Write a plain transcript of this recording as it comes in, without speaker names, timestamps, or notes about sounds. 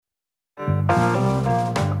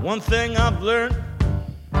One thing I've learned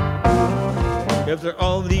after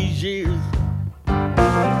all these years,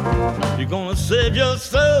 you're gonna save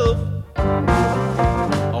yourself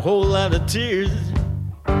a whole lot of tears.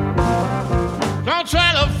 Don't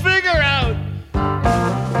try to figure out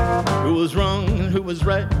who was wrong and who was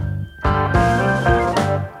right.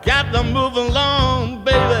 Got to move along,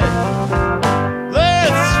 baby.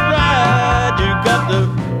 That's right. You got to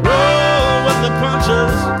roll with the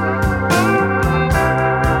punches.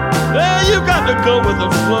 Yeah, you got to go with the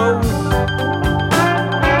flow.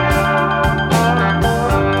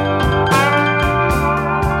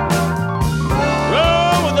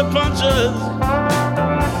 Roll with the punches.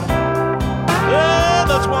 Yeah,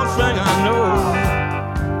 that's one thing I know.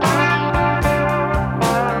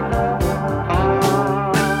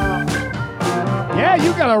 Yeah,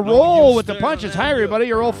 you got to roll with the punches. Hi, everybody.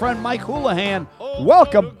 Your old friend Mike Houlihan.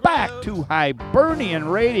 Welcome back to Hibernian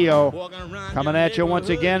Radio. Coming at you once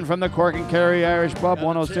again from the Cork and Kerry Irish Pub,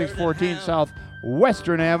 10614 South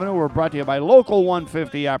Western Avenue. We're brought to you by Local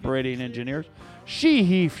 150 Operating Engineers,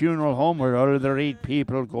 Sheehy Funeral Home, where other than 8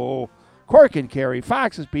 people go. Cork and Kerry,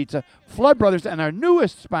 Fox's Pizza, Flood Brothers, and our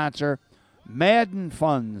newest sponsor, Madden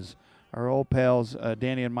Funds. Our old pals,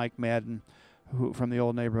 Danny and Mike Madden, who from the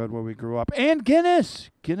old neighborhood where we grew up. And Guinness.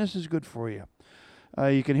 Guinness is good for you.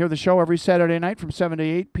 You can hear the show every Saturday night from 7 to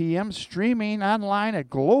 8 p.m., streaming online at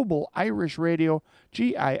Global Irish Radio,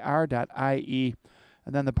 GIR.IE.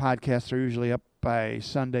 And then the podcasts are usually up by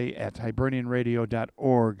Sunday at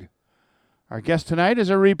HIbernianRadio.org. Our guest tonight is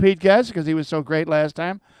a repeat guest because he was so great last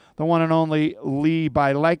time. The one and only Lee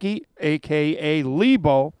Bilecki, a.k.a.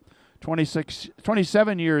 Lebo,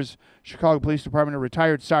 27 years Chicago Police Department, a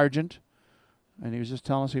retired sergeant. And he was just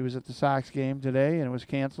telling us he was at the Sox game today, and it was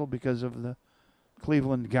canceled because of the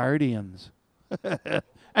Cleveland Guardians.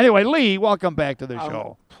 Anyway, Lee, welcome back to the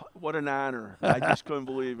show. What an honor. I just couldn't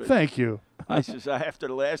believe it. Thank you. I says, after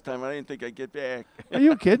the last time, I didn't think I'd get back. Are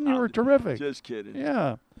you kidding? You were terrific. Just kidding.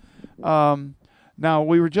 Yeah. Now,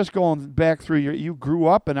 we were just going back through you grew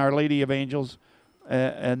up in Our Lady of Angels,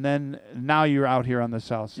 and then now you're out here on the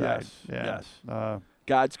south side. Yes, yes.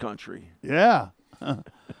 God's country. Yeah.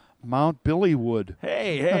 Mount Billywood.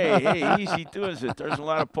 Hey, easy does it. There's a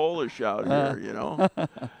lot of Polish out here, you know.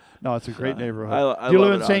 No, it's a great neighborhood. I do you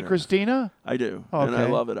love live in St. Christina? I do, okay. and I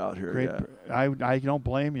love it out here. Great. Yeah. I don't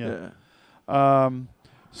blame you. Yeah.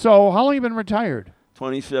 So how long have you been retired?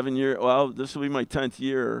 27 years. Well, this will be my 10th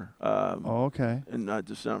year. Okay. In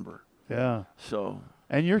December. Yeah. So.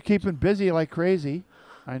 And you're keeping busy like crazy.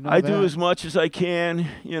 I know. I do as much as I can.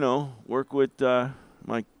 You know, work with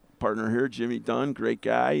my partner here, Jimmy Dunn, great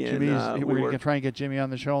guy. Jimmy's, and we're going to try and get Jimmy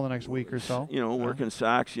on the show in the next week or so. You know, working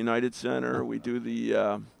Sox United Center. We do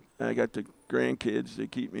the. I got the grandkids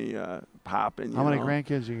that keep me popping. How many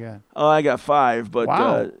grandkids you got? Oh, I got 5, but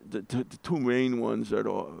wow. The 2 main ones are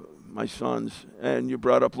my sons. And you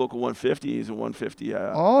brought up Local 150. He's a 150 oh,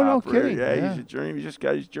 no operator. kidding. Yeah, yeah, he's a journeyman. He just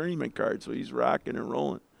got his journeyman card, so he's rocking and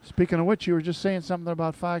rolling. Speaking of which, you were just saying something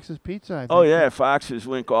about Fox's Pizza, I think. Oh, yeah, Fox's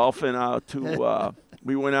went golfing out to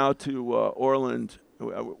we went out to Orland.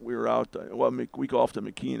 We were out, we golfed to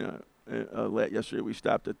Makina yesterday. We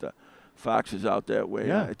stopped at the Fox's out that way.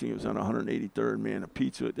 Yeah. I think it was on 183rd, man. A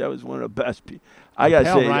pizza, that was one of the best. I got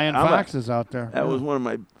to say, Ryan Fox is out there. That was one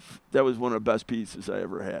of the best pizzas I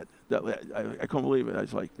ever had. I couldn't believe it. I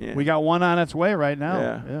was like, man. We got one on its way right now.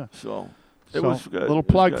 Yeah. So it was good. A little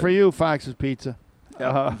plug for you, Fox's Pizza.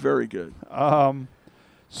 Yeah, very good.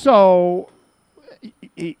 So,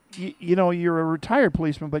 you know, you're a retired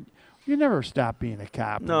policeman, but you never stop being a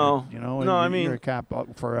cop. No, you know, no. I mean, you're a cop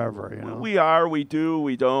forever. You know, we are, we do,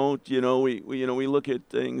 we don't. You know, we look at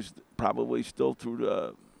things probably still through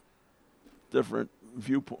the different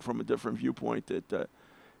viewpoint, from a different viewpoint that the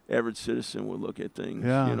average citizen would look at things.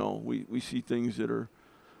 Yeah. You know, we see things that are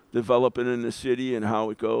developing in the city and how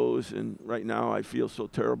it goes. And right now, I feel so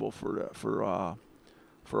terrible for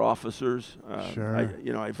officers. Sure.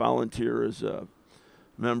 I volunteer as a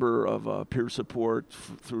member of peer support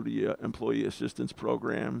through the Employee Assistance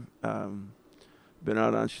Program. Been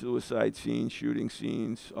out on suicide scenes, shooting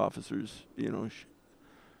scenes, officers,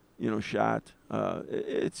 shot.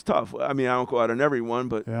 It's tough. I mean, I don't go out on every one,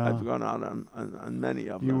 but yeah. I've gone out on many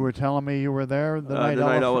of them. You were telling me you were there the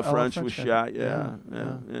night Ella French was shot. Yeah.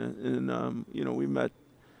 Yeah. And we met.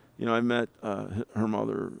 I met her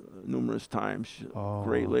mother numerous times.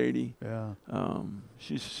 Great lady. Yeah.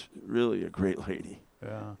 She's really a great lady.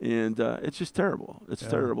 Yeah. And it's just terrible. It's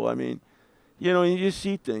terrible. I mean, You know, and you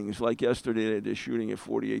see things like yesterday they had a shooting at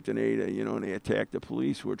 48th and Ada, you know, and they attacked the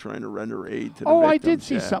police who were trying to render aid to the victims. I did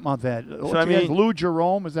see something of that. So, I mean, Lou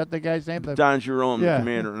Jerome, is that the guy's name? Don Jerome, the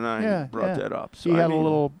commander, and I brought that up. So, he had a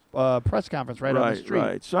little press conference right on the street.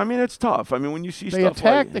 Right. So, I mean, it's tough. I mean, when you see they stuff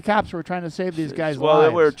attacked the cops who were trying to save these guys' lives. Well, they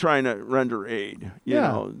were trying to render aid. You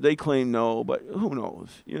know, they claim no, but who knows?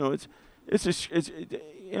 You know, it's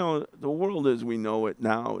you know, the world as we know it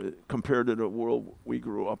now compared to the world we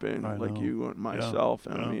grew up in, like you and myself.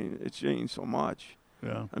 And I mean, it's changed so much.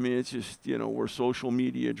 Yeah. I mean, it's just, you know, we're social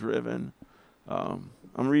media driven. I'm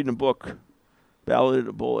reading a book, Ballad of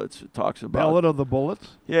the Bullets. It talks about Ballad of the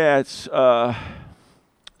Bullets. Yeah, it's the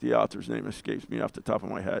author's name escapes me off the top of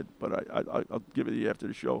my head, but I'll give it to you after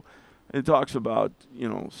the show. It talks about, you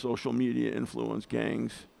know, social media influence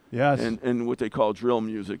gangs. Yes. And what they call drill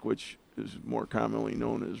music, which is more commonly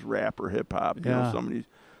known as rap or hip hop. You know,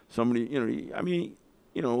 somebody, you know, I mean,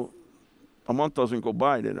 you know, a month doesn't go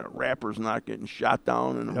by that a rapper's not getting shot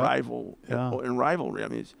down in a rivalry. I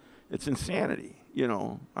mean, it's insanity. You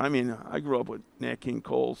know, I mean, I grew up with Nat King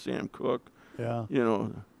Cole, Sam Cooke. Yeah. You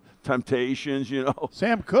know, Temptations. You know,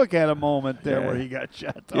 Sam Cooke had a moment there where he got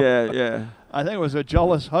shot down. Yeah. I think it was a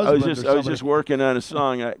jealous husband. I was just working on a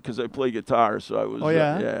song because I play guitar, so I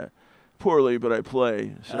was. Poorly, but I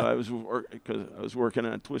play. So I was working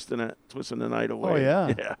on twisting the night away.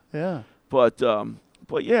 Oh yeah.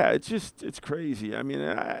 But yeah, it's crazy. I mean,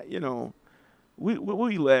 you know, what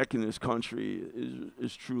we lack in this country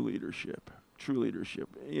is true leadership. True leadership.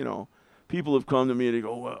 You know, people have come to me and they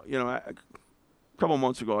go, well, you know, a couple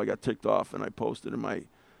months ago I got ticked off and I posted in my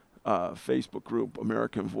Facebook group,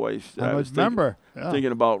 American Voice. I was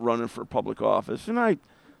thinking about running for public office, and I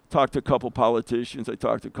talked to a couple politicians. I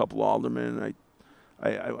talked to a couple aldermen.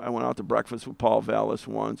 I went out to breakfast with Paul Vallis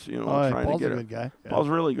once. You know, trying Paul's to get a good guy. Yeah. Paul's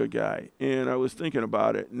a really good guy, and I was thinking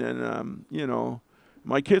about it. And then, you know,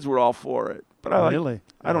 my kids were all for it, but I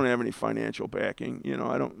don't have any financial backing. You know,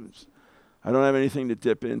 I don't have anything to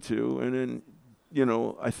dip into. And then, you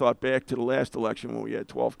know, I thought back to the last election when we had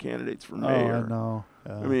 12 candidates for mayor. I know.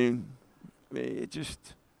 I mean, it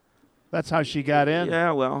just. That's how she got in.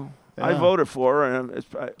 Yeah, well. Yeah. I voted for her, and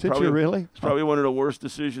Did you really? It's probably one of the worst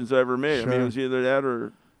decisions I ever made. Sure. I mean, it was either that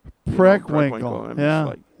or Preckwinkle.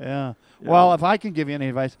 Yeah. Yeah. Well, if I can give you any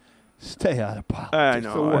advice, stay out of politics. I know.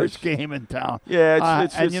 It's the worst game in town. Yeah,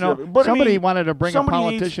 it's and you know, but somebody wanted to bring a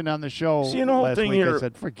politician on the show last week. Here, I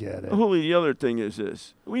said, forget it. Holy, the other thing is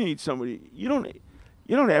this: we need somebody. You don't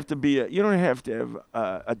have to have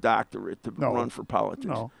a doctorate to run for politics.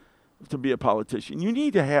 No. To be a politician, you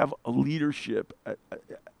need to have a leadership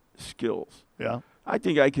skills. Yeah, I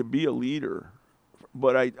think I could be a leader,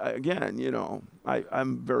 but again, you know,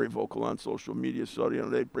 I'm very vocal on social media, so you know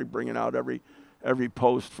they bringing out every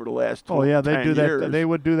post for the last 10 years. They do years. that. They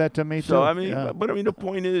would do that to me too. So I mean, but I mean, the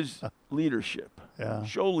point is leadership. Yeah,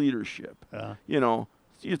 show leadership. Yeah, you know,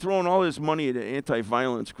 you're throwing all this money at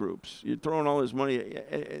anti-violence groups. You're throwing all this money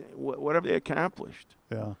at what have they accomplished?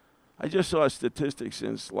 Yeah. I just saw a statistic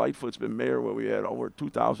since Lightfoot's been mayor where we had over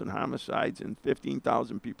 2,000 homicides and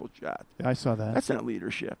 15,000 people shot. Yeah, I saw that. That's not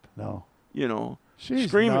leadership. No. You know,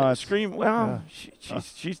 scream. Well,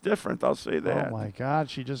 she's different. I'll say that. Oh my God,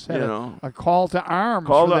 she just had a call to arms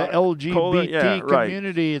for the LGBT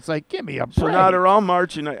community. It's like, give me a break. So now they're all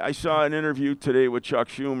marching. I saw an interview today with Chuck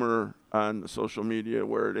Schumer on social media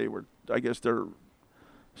where they were. I guess they're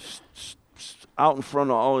out in front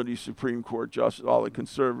of all of these Supreme Court justices, all the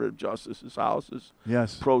conservative justices' houses,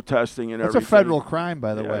 protesting and everything. That's a federal crime,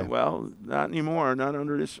 by the way. Well, not anymore, not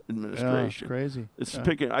under this administration. It's crazy. It's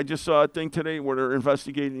picking. I just saw a thing today where they're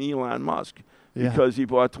investigating Elon Musk because he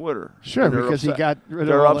bought Twitter. Sure, because he got rid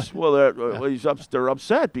of they're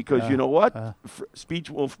upset because you know what? Speech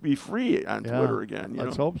will be free on Twitter again.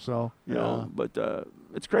 Let's hope so. You know, but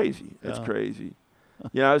it's crazy. It's crazy.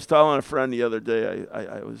 Yeah, I was telling a friend the other day,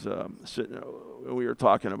 I was sitting, we were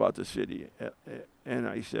talking about the city, and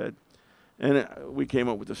I said, and we came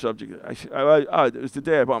up with the subject. I said, it was the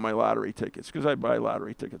day I bought my lottery tickets, because I buy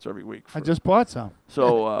lottery tickets every week. I just bought some.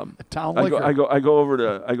 So Town liquor. I go over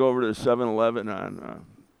to 7-Eleven on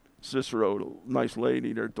Cicero, nice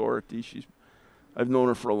lady there, Dorothy. I've known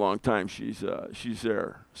her for a long time. She's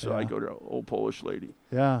there. So I go to an old Polish lady.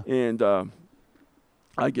 Yeah. And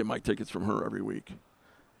I get my tickets from her every week.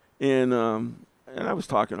 And I was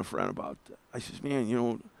talking to a friend about that. I says, man, you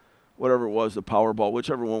know, whatever it was, the Powerball,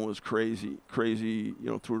 whichever one was crazy, you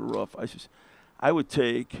know, through the roof. I says, I would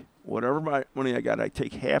take whatever money I got, I'd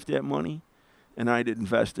take half that money, and I'd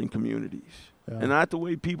invest in communities. Yeah. And not the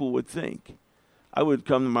way people would think. I would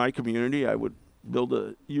come to my community. I would build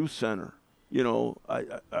a youth center. You know,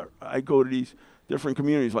 I go to different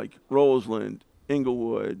communities like Roseland,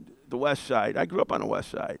 Inglewood, the West Side. I grew up on the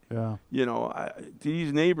West Side. Yeah. You know,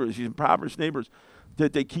 these neighbors, these impoverished neighbors,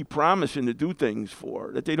 that they keep promising to do things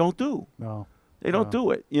for that they don't do. No. They don't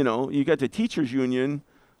do it. You know, you got the teachers union,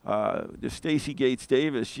 the Stacey Gates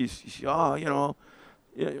Davis. She's oh, you know,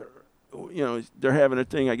 they're having a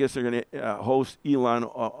thing. I guess they're going to host Elon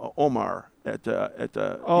Omar at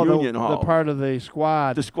the union hall. The part of the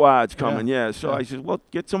squad. The squad's coming, yeah. So I said, well,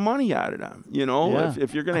 get some money out of them, you know,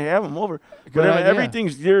 if you're going to have them over. But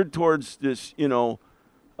everything's geared towards this, you know,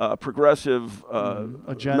 progressive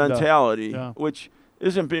mentality, which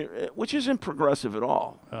isn't progressive at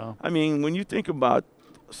all. Oh. I mean, when you think about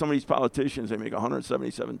some of these politicians, they make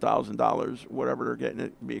 $177,000, whatever they're getting to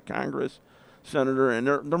be a Congress senator, and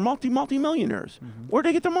they're multi-millionaires. Mm-hmm. Where'd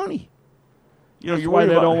they get the money? You know, that's why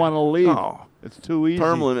they don't want to leave. Oh, it's too easy.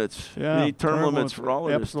 Term limits. Yeah, you need term limits for all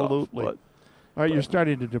of this stuff. Absolutely. All right, you're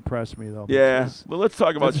starting to depress me, though. Yeah. Well, let's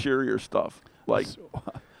talk about cheerier stuff. Like,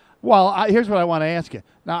 well, here's what I want to ask you.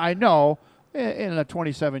 Now, I know in a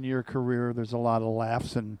 27-year career, there's a lot of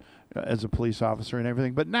laughs and as a police officer and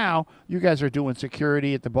everything. But now you guys are doing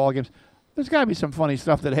security at the ball games. There's got to be some funny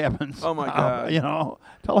stuff that happens. Oh my God! You know,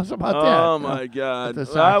 tell us about that. Oh my God!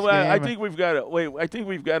 I think we've got I think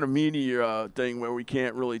we've got a media thing where we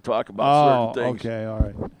can't really talk about certain things. Okay, all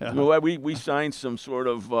right. Yeah. Well, we signed some sort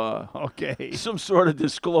of some sort of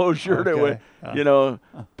disclosure that you know.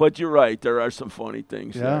 But you're right. There are some funny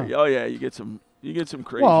things there. Oh yeah, you get some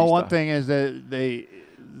crazy. Well, stuff. One thing is that the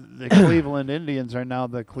Cleveland Indians are now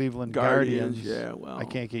the Cleveland Guardians. Yeah, well, I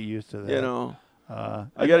can't get used to that. You know.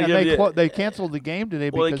 I gotta give they canceled the game today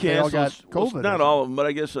because they all got COVID. Well, not all of them, but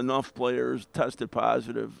I guess enough players tested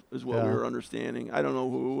positive is what we were understanding. I don't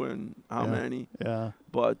know who and how many. Yeah.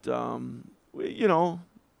 But you know,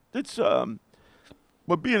 it's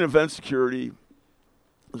but being event security.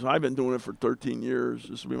 So I've been doing it for 13 years.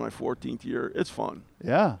 This will be my 14th year. It's fun.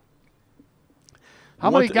 Yeah.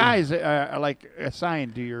 How many guys are like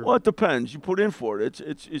assigned to your? Well, it depends. You put in for it.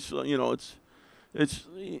 It's you know it's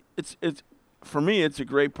for me, it's a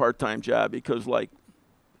great part-time job because, like,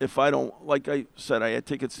 if I don't, like I said, I had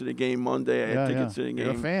tickets to the game Monday. I had tickets to the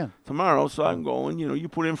game tomorrow, so I'm going. You know, you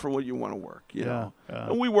put in for what you want to work. You know,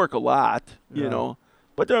 and we work a lot. You know,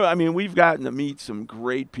 but I mean, we've gotten to meet some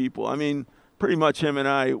great people. I mean, pretty much him and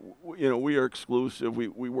I, you know, we are exclusive. We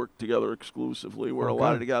work together exclusively. Where a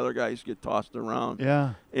lot of the other guys get tossed around.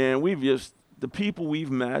 Yeah, and the people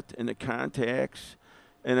we've met and the contacts,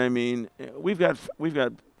 and I mean, we've got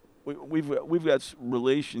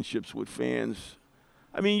relationships with fans.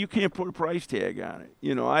 I mean, you can't put a price tag on it.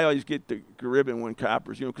 You know, I always get the ribbon when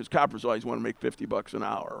coppers, you know, because coppers always want to make $50 an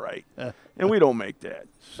hour, right? And we don't make that.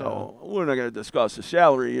 So we're not going to discuss the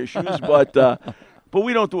salary issues, but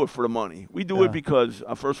we don't do it for the money. We do it because,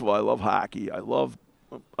 first of all, I love hockey. I love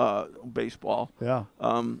baseball. Yeah.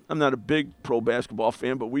 I'm not a big pro basketball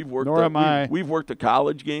fan, but we've worked. We've worked the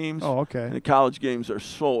college games. Oh, okay. And the college games are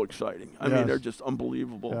so exciting. I mean, they're just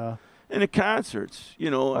unbelievable. Yeah. And the concerts,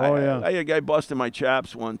 you know. I had a guy busting my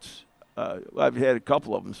chops once. I've had a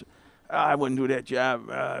couple of them. I wouldn't do that job.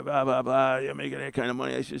 Blah blah blah. You're making that kind of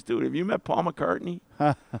money. I says, dude, have you met Paul McCartney?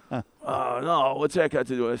 No. What's that got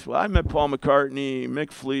to do with this? Well, I met Paul McCartney,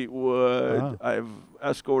 Mick Fleetwood. I've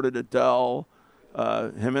escorted Adele.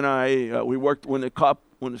 Him and I, we worked when the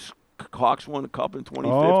Hawks won the Cup in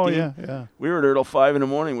 2015. Oh, yeah. We were there till 5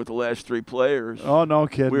 a.m. with the last three players. Oh, no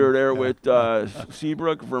kidding. We were there with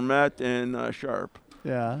Seabrook, Vermette, and Sharp.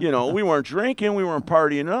 Yeah. You know, we weren't drinking, we weren't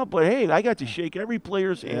partying up, but hey, I got to shake every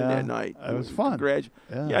player's hand that night. It was fun.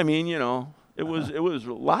 Yeah, I mean, you know, it was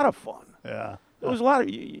a lot of fun. Yeah. It was a lot of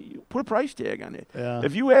you put a price tag on it. Yeah.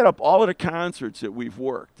 If you add up all of the concerts that we've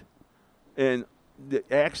worked and the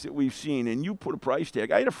acts that we've seen, and you put a price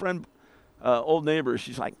tag. I had a friend, old neighbor.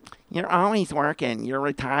 She's like, "You're always working. You're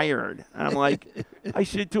retired." I'm like, I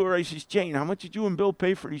said to her, I says, "Jane, how much did you and Bill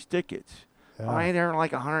pay for these tickets?" Oh, they're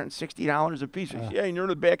like $160 a piece. I said, yeah, and you're in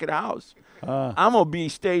the back of the house. I'm gonna be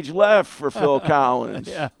stage left for Phil Collins.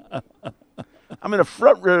 I'm in the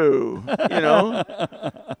front row, you know.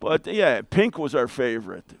 But yeah, Pink was our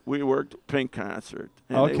favorite. We worked Pink concert,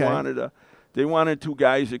 and they wanted two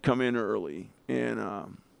guys to come in early. And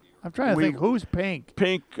I'm trying to think, who's Pink?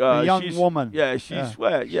 Pink, a young woman. Yeah, she's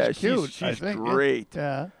cute. She's great.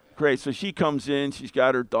 Yeah, great. So she comes in. She's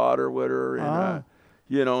got her daughter with her, and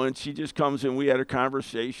you know, and she just comes in. We had a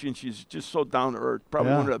conversation. She's just so down to earth.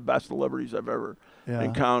 Probably one of the best celebrities I've ever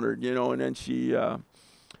encountered. You know, and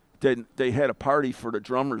then they had a party for the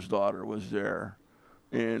drummer's daughter was there.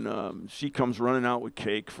 And she comes running out with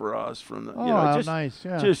cake for us from the, nice,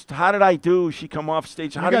 yeah. Just how did I do? She come off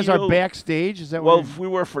stage. You guys are backstage? Is that well, we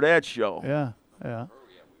were for that show. Yeah. Yeah.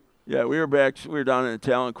 Yeah, we were down in the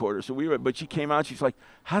talent quarter. So but she came out. She's like,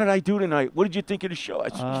 "How did I do tonight? What did you think of the show?" I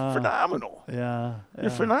said, "Phenomenal. Yeah.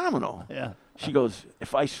 You're phenomenal." Yeah. She goes,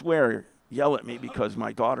 "If I swear, yell at me because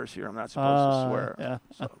my daughter's here. I'm not supposed to swear." Yeah.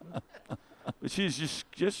 So, but she's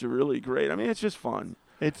just really great. I mean, it's just fun.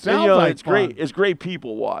 It sounds like it's fun. great. It's great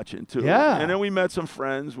people watching too. Yeah. And then we met some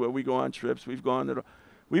friends where we go on trips. We've gone to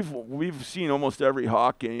we've seen almost every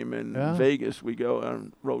Hawk game in Vegas. We go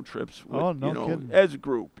on road trips with, kidding. as a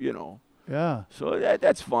group, Yeah. So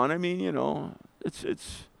that's fun. I mean, it's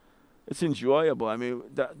enjoyable. I mean,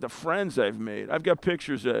 the friends I've made. I've got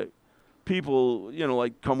pictures that people,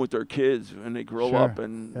 like come with their kids and they grow up,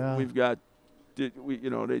 and we've got,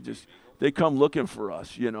 they come looking for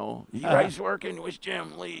us. You guys working with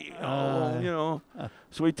Jim Lee.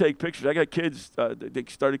 So we take pictures. I got kids. They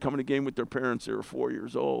started coming to game with their parents. They were 4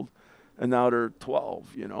 years old, and now they're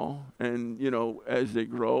 12. And as they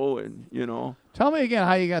grow, and Tell me again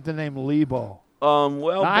how you got the name Lebo.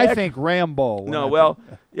 Well, I think Rambo. No,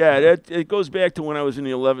 it goes back to when I was in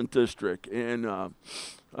the 11th district, and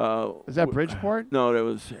is that Bridgeport? No, that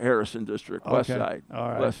was Harrison district, West Side. All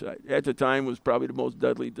right. West Side. At the time, was probably the most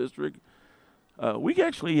deadly district. We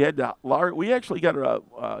actually got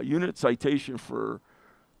a unit citation for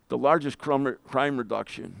the largest crime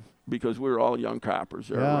reduction because we were all young coppers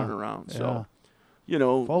there running around. So,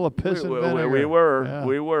 full of piss and vinegar. We were.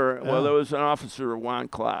 Yeah. Well, there was an officer, Juan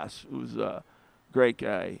Klaas, who was a great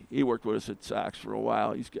guy. He worked with us at Sox for a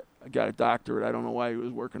while. He's got a doctorate. I don't know why he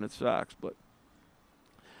was working at Sox, but.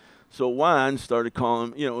 So Juan started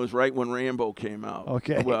calling, it was right when Rambo came out.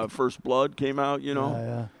 Okay. First Blood came out,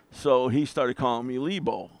 Yeah. So he started calling me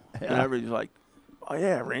Lebo. And everybody's like, "Oh,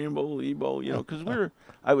 yeah, Rambo, Lebo," because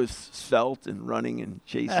I was svelte and running and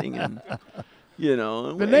chasing and,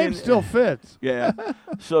 The name still fits. Yeah.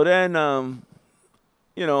 So then,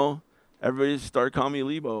 everybody started calling me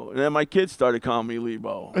Lebo. And then my kids started calling me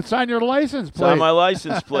Lebo. It's on your license It's plate. on my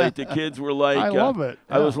license plate. The kids were like, I love it.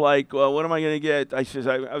 I was like, well, what am I going to get? I says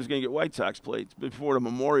I was going to get White Sox plates before the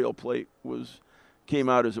memorial plate came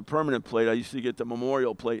out as a permanent plate. I used to get the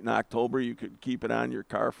memorial plate in October. You could keep it on your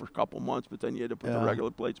car for a couple months, but then you had to put the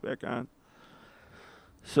regular plates back on.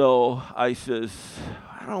 So I says,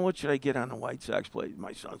 I don't know, what should I get on the White Sox plate?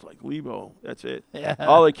 My son's like, Lebo. That's it. Yeah.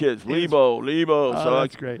 All the kids, Lebo. Oh, So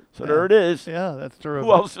that's great. So there it is. Yeah, that's terrific.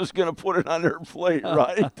 Who else is going to put it on their plate,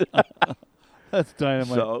 right? That's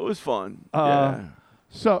dynamite. So it was fun. Yeah.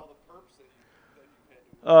 So.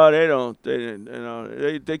 They don't. They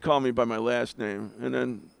didn't. They call me by my last name, and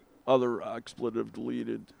then other expletive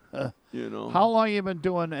deleted. How long you been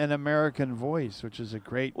doing An American Voice, which is a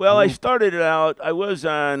great Well, group? I started it out. I was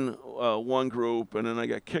on one group, and then I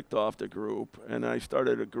got kicked off the group, and I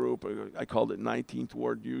started a group. I called it 19th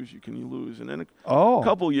Ward Use. You can lose. And then a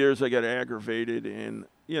couple years I got aggravated, and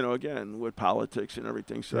again with politics and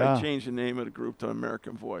everything. So I changed the name of the group to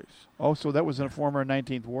American Voice. Oh, so that was in a former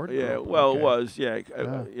 19th Ward Yeah. group? Well, okay. it was.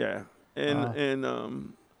 Yeah. And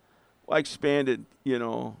I expanded.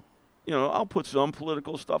 I'll put some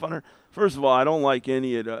political stuff on there. First of all, I don't like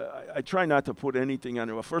any of the. I try not to put anything on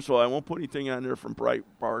there. Well, first of all, I won't put anything on there from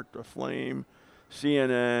Breitbart to Flame,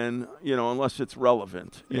 CNN, unless it's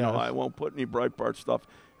relevant. I won't put any Breitbart stuff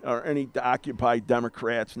or any Occupy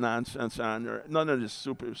Democrats nonsense on there. None of this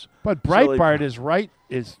super. But Breitbart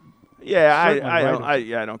is. Yeah,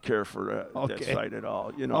 I I don't care for that site at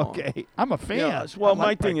all. Okay, I'm a fan. Well,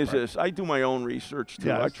 my thing is this: I do my own research too.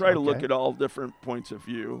 Yes, I try to look at all different points of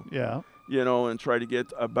view. Yeah. And try to get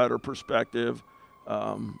a better perspective.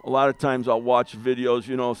 A lot of times I'll watch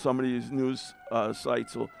videos. Some of these news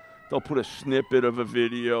sites they'll put a snippet of a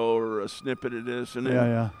video or a snippet of this, and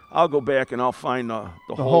then I'll go back and I'll find the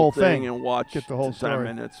whole thing and watch get the whole 10 story.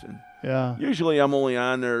 minutes. And Yeah. usually I'm only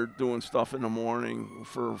on there doing stuff in the morning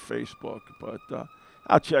for Facebook, but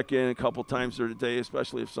I'll check in a couple times during the day,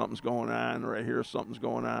 especially if something's going on or I hear something's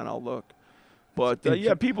going on. I'll look. But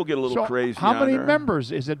people get a little crazy. How many there.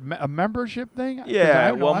 members? Is it a membership thing?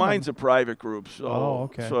 Yeah, well, mine's a private group, so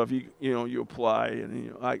okay. So if you apply,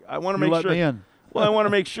 and I want to make let sure. Me in. Well, I want to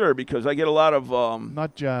make sure because I get a lot of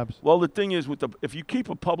nut jobs. Well, the thing is if you keep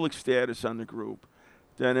a public status on the group,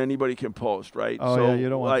 then anybody can post, right? Oh, so, yeah, you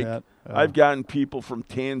don't want that. I've gotten people from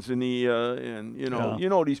Tanzania, and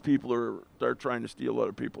these people they're trying to steal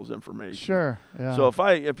other people's information. Sure. Yeah. So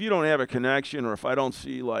if you don't have a connection, or if I don't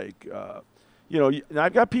see and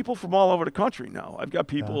I've got people from all over the country now. I've got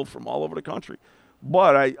people from all over the country,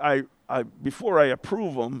 but I before I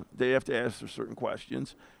approve them, they have to ask certain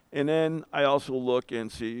questions, and then I also look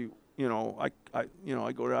and see. I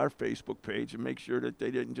go to our Facebook page and make sure that they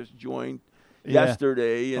didn't just join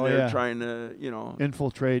yesterday and they're trying to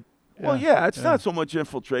infiltrate Well, yeah, it's not so much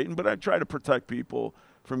infiltrating, but I try to protect people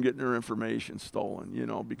from getting their information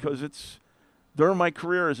stolen, because during my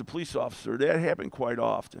career as a police officer, that happened quite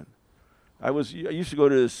often. I used to go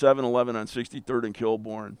to the 7-Eleven on 63rd and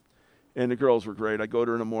Kilbourne, and the girls were great. I'd go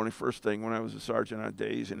there in the morning, first thing when I was a sergeant on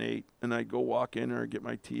days and 8, and I'd go walk in there and get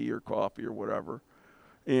my tea or coffee or whatever.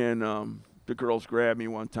 And the girls grabbed me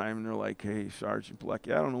one time, and they're like, "Hey, Sergeant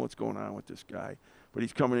Blecky, I don't know what's going on with this guy, but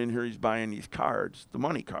he's coming in here, he's buying these cards, the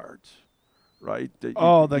money cards, right?" Like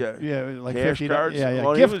cash $50 cards.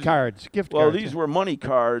 Well, gift cards. Well, these were money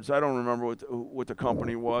cards. I don't remember what the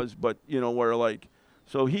company was, but where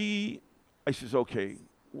so I says, okay,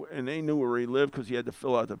 and they knew where he lived because he had to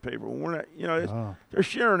fill out the paper. We're not, they're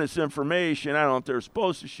sharing this information. I don't know if they're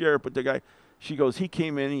supposed to share it, but the guy, she goes, he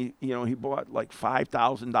came in, he bought like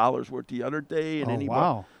 $5,000 worth the other day, and then he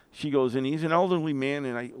bought. She goes, and he's an elderly man,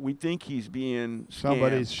 and we think he's being scammed.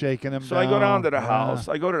 Somebody's shaking him down. So I go down to the house.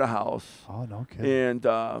 I go to the house. Oh, no kidding. And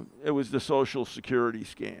it was the Social Security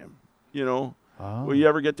scam, Oh. Will you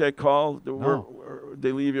ever get that call? No.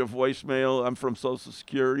 They leave you a voicemail. I'm from Social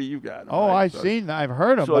Security. You got it. Oh, right? I've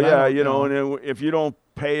heard them. So yeah, and then if you don't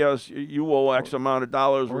pay us, you owe X amount of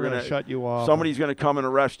dollars. We're gonna shut you off. Somebody's gonna come and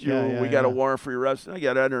arrest you. Yeah, we got a warrant for your arrest. I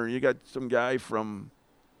got Edner. You got some guy from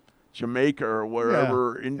Jamaica or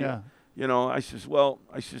wherever. India. I says,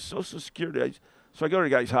 Social Security. So I go to the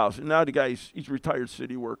guy's house, and now he's a retired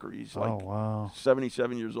city worker. He's like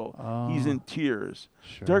 77 years old. Oh. He's in tears.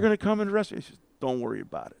 Sure. They're going to come and arrest me. He says, don't worry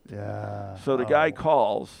about it. Yeah. So the guy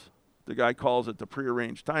calls. The guy calls at the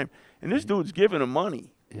prearranged time, and this dude's giving him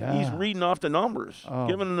money. Yeah. He's reading off the numbers,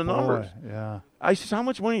 giving him the numbers. Yeah. I says, how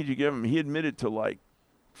much money did you give him? He admitted to like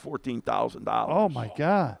 $14,000. Oh, my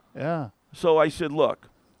God. Yeah. So I said, look.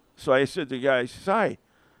 So I said to the guy, I says, hi.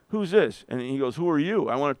 Who's this? And he goes, who are you?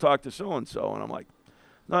 I want to talk to so-and-so. And I'm like,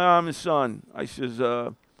 no, I'm his son. I says,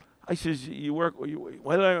 you work,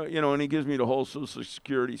 and he gives me the whole Social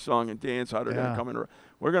Security song and dance, how they're going to come in.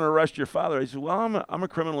 We're going to arrest your father. I said, well, I'm a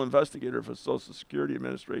criminal investigator for Social Security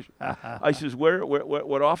Administration. I says,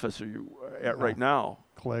 what office are you at right now?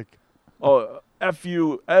 Click. Oh, F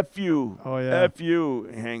you. Oh, yeah. F you.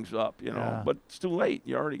 He hangs up, But it's too late.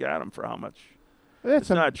 You already got him for how much?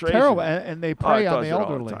 It's not terrible, and they prey on the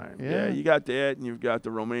elderly. All the time. Yeah, you got that, and you've got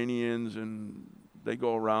the Romanians, and they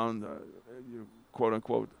go around, quote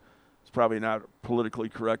unquote. It's probably not politically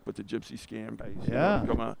correct, but the gypsy scam guys. Yeah.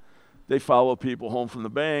 Come out. They follow people home from the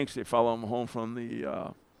banks. They follow them home from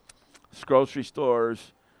the grocery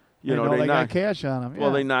stores. They got cash on them.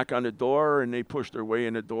 Well, they knock on the door, and they push their way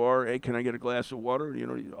in the door. Hey, can I get a glass of water?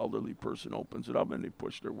 The elderly person opens it up, and they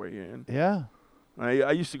push their way in. Yeah.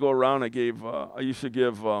 I used to go around. I used to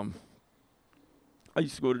go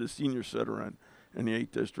to the senior center in the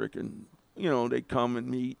 8th district, and they come and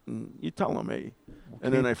meet, and you tell them, hey. Okay.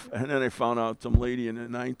 And then I found out some lady in the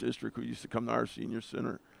 9th district who used to come to our senior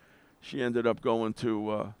center. She ended up going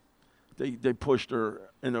to. They pushed her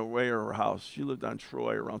in the way of her house. She lived on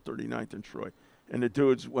Troy, around 39th and Troy, and the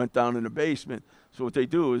dudes went down in the basement. So what they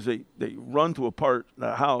do is they run to a part of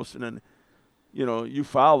the house, and then. You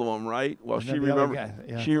follow them, right? Well, she remembered.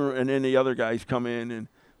 And then the other guys come in, and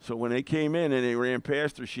so when they came in and they ran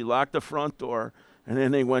past her, she locked the front door, and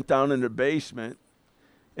then they went down in the basement,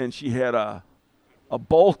 and she had a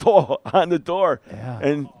bolt on the door,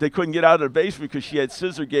 and they couldn't get out of the basement because she had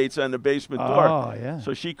scissor gates on the basement door. Oh, yeah.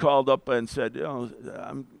 So she called up and said,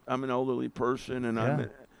 I'm an elderly person, and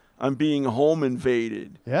I'm being home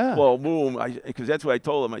invaded. Yeah. Well, boom, because that's what I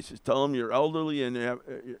told them. I said, tell them you're elderly and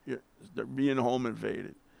they're being home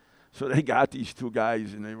invaded. So they got these two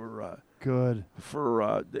guys, and they were good.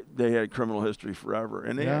 They had criminal history forever,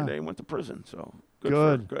 and they went to prison. So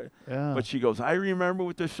good. Yeah. But she goes, I remember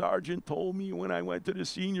what the sergeant told me when I went to the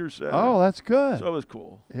senior center. Oh, that's good. So it was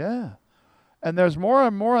cool. Yeah. And there's more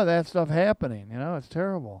and more of that stuff happening. It's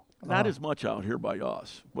terrible. Not as much out here by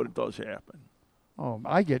us, but it does happen. Oh,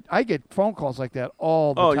 I get phone calls like that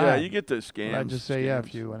all the time. Oh, yeah, you get the scams. I just say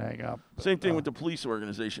F you and hang up. Same thing with the police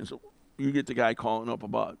organization. So you get the guy calling up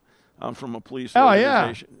about, I'm from a police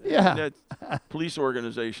organization. Yeah. Police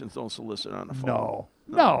organizations don't solicit on the phone.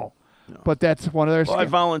 No. But that's one of their I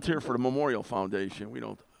volunteer for the Memorial Foundation.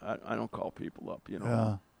 I don't call people up,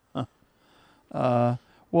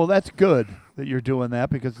 Well, that's good that you're doing that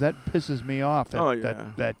because that pisses me off. That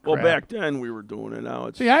well, crap. back then we were doing it. Now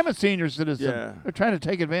it's. See, I'm a senior citizen. Yeah. They're trying to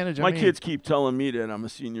take advantage of me. My kids keep telling me that I'm a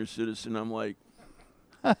senior citizen. I'm like,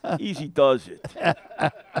 easy does it.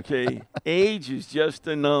 Okay, age is just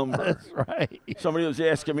a number. That's right. Somebody was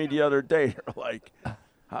asking me the other day. They're like,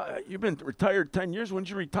 "You've been retired 10 years. When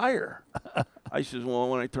did you retire?" I says, "Well,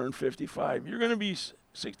 when I turned 55." You're going to be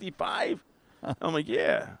 65? I'm like,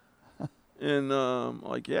 "Yeah." And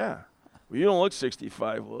like, yeah. Well, you don't look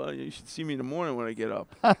 65. Well, you should see me in the morning when I get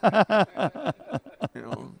up. You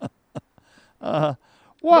know.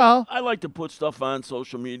 Well, I like to put stuff on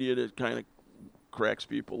social media that kind of cracks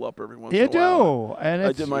people up every once in you a while. do. And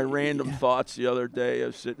I did my random thoughts the other day. I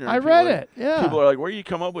was sitting there. I and read people it. Yeah. People are like, "Where do you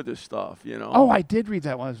come up with this stuff?" You know. Oh, I did read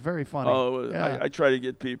that one. It's very funny. Oh, yeah. I try to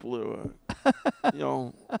get people to, you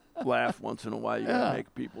know, laugh once in a while. You gotta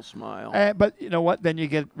make people smile. But you know what? Then you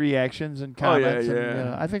get reactions and comments. And,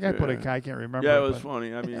 I think I put I can't remember. Yeah, it was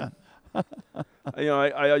funny. I mean, you know,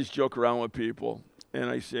 I always joke around with people, and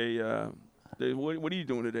I say, what are you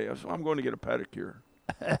doing today? I say, I'm going to get a pedicure.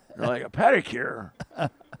 They're like, a pedicure?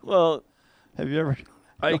 Well, have you ever?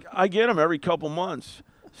 I get them every couple months.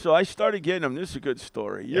 So I started getting them. This is a good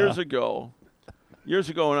story. Years ago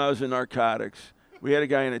when I was in narcotics, we had a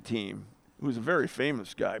guy on a team who was a very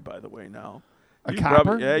famous guy, by the way, now. A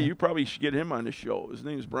copper? You probably should get him on the show. His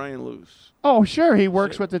name is Brian Luce. Oh, sure. He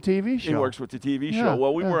works with the TV show. He works with the TV show.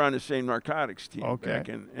 Well, we were on the same narcotics team back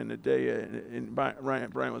in the day, and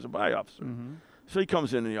Brian was a by officer. Mm-hmm. So he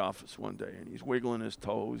comes into the office one day, and he's wiggling his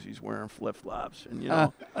toes. He's wearing flip-flops. And, you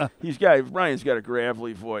know, Brian's got a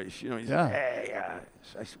gravelly voice. You know, he's like, hey,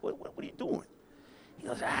 so I said, what are you doing? He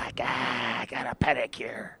goes, I got a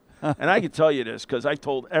pedicure. And I can tell you this because I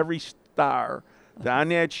told every star on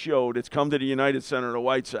that show that's come to the United Center, the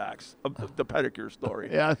White Sox, the pedicure story.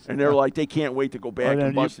 Yes. And they're like, they can't wait to go back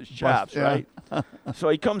and bust his chops, right? So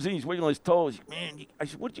he comes in, he's wiggling his toes. Man, I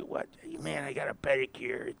said, what? Man, I got a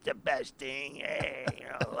pedicure. It's the best thing. Hey, you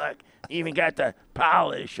know, look, even got the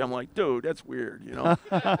polish. I'm like, dude, that's weird, you know.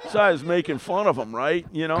 So I was making fun of him, right,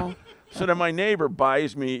 you know. So then my neighbor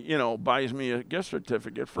buys me a gift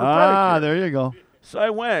certificate for a pedicure. Ah, there you go. So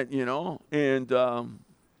I went, you know, and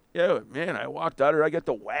yeah, man, I walked out there. I got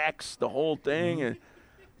the wax, the whole thing, and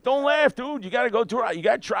don't laugh, dude. You got to go try. You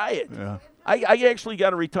got to try it. Yeah. I actually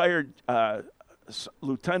got a retired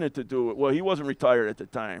lieutenant to do it. Well, he wasn't retired at the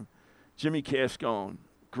time. Jimmy Cascone,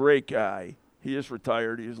 great guy. He just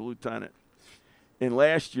retired. He was a lieutenant. And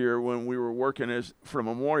last year, when we were working for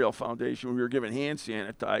Memorial Foundation, we were giving hand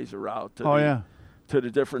sanitizer out to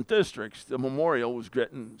the different districts. The Memorial was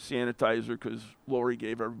getting sanitizer because Lori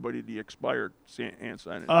gave everybody the expired hand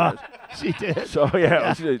sanitizer. She did. So,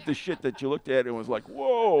 yeah, it was the shit that you looked at and was like,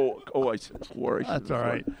 whoa. Oh, I said, Lori. That's all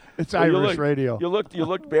right. It's Irish radio. You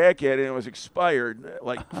looked back at it and it was expired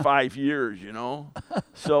like 5 years, you know.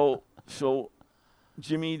 So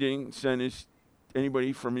Jimmy didn't send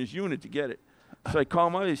anybody from his unit to get it. So I call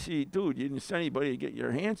him up and say, dude, you didn't send anybody to get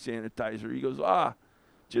your hand sanitizer. He goes,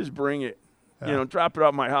 just bring it. Yeah. You know, drop it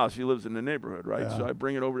off my house. He lives in the neighborhood, right? Yeah. So I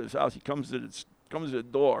bring it over to his house. He comes to the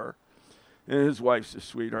door, and his wife's a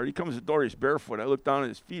sweetheart. He comes to the door. He's barefoot. I look down at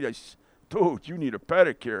his feet. I said, dude, you need a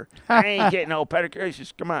pedicure. I ain't getting no pedicure. He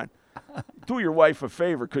says, come on. Do your wife a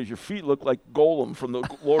favor because your feet look like Golem from the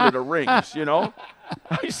Lord of the Rings, you know?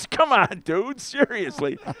 I said, come on, dude.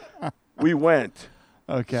 Seriously. We went.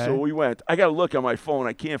 Okay. So we went. I got to look on my phone.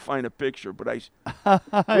 I can't find a picture, but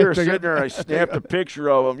we were sitting there, and I snapped a picture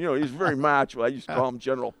of him. You know, he's very macho. I used to call him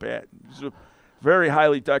General Pat. He's a very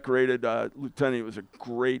highly decorated lieutenant. He was a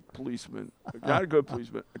great policeman. Not a good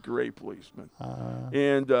policeman, a great policeman.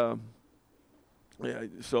 And, yeah,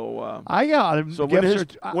 so I got him. So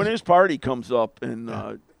when his party comes up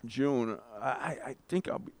in June, I think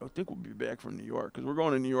we'll be back from New York because we're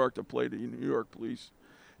going to New York to play the New York Police.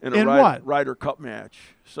 In a Ryder Cup match.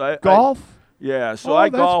 So golf? So I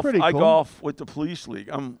golf. Cool. I golf with the police league.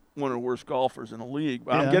 I'm one of the worst golfers in the league,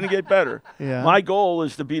 but I'm going to get better. Yeah. My goal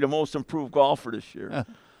is to be the most improved golfer this year.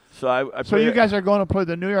 So So you guys are going to play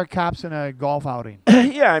the New York Cops in a golf outing?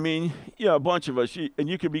 Yeah, I mean, a bunch of us. And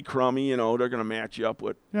you could be crummy, you know. They're going to match you up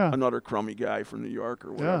with another crummy guy from New York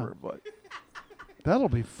or whatever. But that'll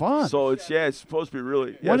be fun. So it's supposed to be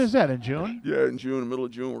really. When is that, in June? Yeah, in June, middle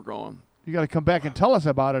of June, we're going. You got to come back and tell us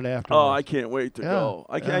about it afterwards. Oh, I can't wait to go.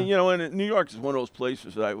 I can't. You know, and New York is one of those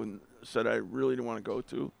places that I really didn't want to go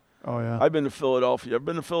to. Oh yeah. I've been to Philadelphia. I've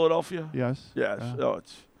been to Philadelphia. Yes. Yes. Yeah. Oh,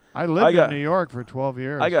 I lived in New York for 12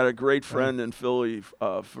 years. I got a great friend in Philly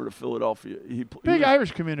for the Philadelphia. Big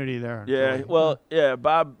Irish community there. Yeah. Well, yeah.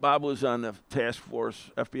 Bob was on the task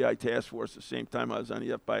force, FBI task force, the same time I was on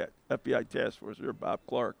the FBI task force. There, Bob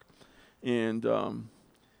Clark, and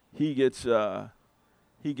he gets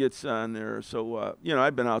on there. So,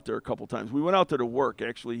 I've been out there a couple times. We went out there to work,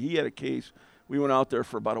 actually. He had a case. We went out there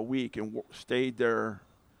for about a week and stayed there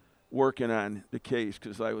working on the case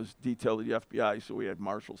because I was detailed to the FBI, so we had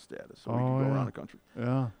marshal status, so we could go around the country.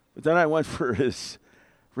 Yeah. But then I went for his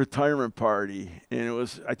retirement party, and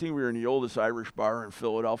I think we were in the oldest Irish bar in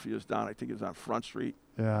Philadelphia. It was down, I think it was on Front Street.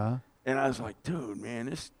 Yeah. And I was like, dude, man,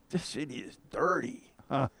 this city is dirty.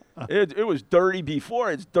 It was dirty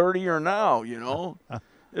before. It's dirtier now, you know.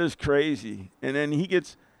 It was crazy. And then he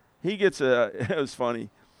gets it was funny.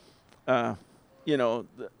 You know,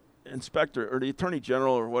 the inspector or the attorney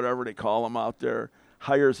general or whatever they call him out there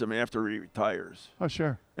hires him after he retires. Oh,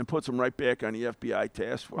 sure. And puts him right back on the FBI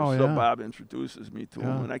task force. Oh, So yeah. Bob introduces me to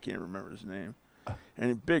him, and I can't remember his name.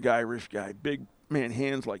 And a big Irish guy, big man,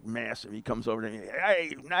 hands like massive. He comes over to me,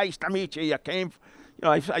 hey, nice to meet you. You came, you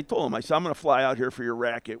know, I told him, I said, I'm going to fly out here for your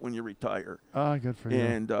racket when you retire. Oh, good for you.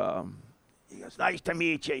 And he goes, nice to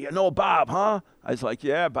meet you. You know Bob, huh? I was like,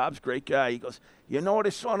 yeah, Bob's a great guy. He goes, you know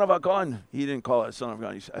this son of a gun? He didn't call it a son of a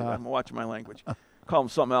gun. He said, I'm watching my language. Call him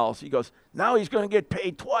something else. He goes, now he's going to get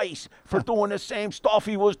paid twice for doing the same stuff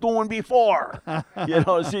he was doing before. You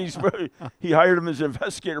know, he hired him as an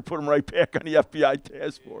investigator, put him right back on the FBI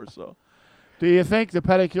task force. So, do you think the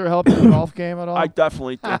pedicure helped the golf game at all? I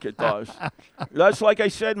definitely think it does. That's like I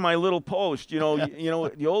said in my little post. You know,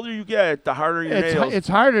 the older you get, the harder your nails. It's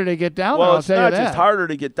harder to get down there. Well, I'll it's tell not you that. just harder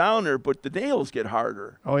to get down there, but the nails get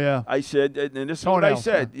harder. Oh yeah. I said, and this is what I Toenails,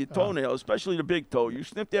 said. yeah. The toenail, especially the big toe. You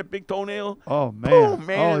snip that big toenail. Oh man. Boom,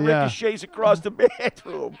 man, Oh it yeah. ricochets across the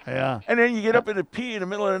bathroom. Yeah. And then you get up in the pee in the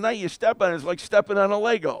middle of the night, you step on it. It's like stepping on a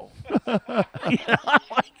Lego. You know, I'm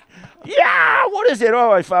like, yeah, what is it?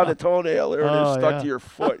 Oh, I found a toenail. There it is, stuck to your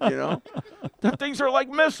foot, you know. The things are like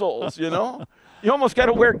missiles, you know. You almost got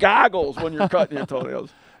to wear goggles when you're cutting your toenails.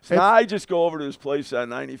 So now I just go over to this place on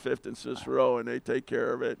 95th and Cicero, and they take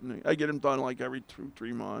care of it. And I get them done like every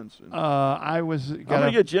 2-3 months. And I'm going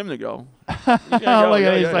to get Jim to go. Look at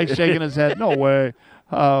him, he's like shaking his head. No way.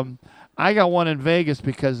 I got one in Vegas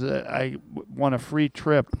because I won a free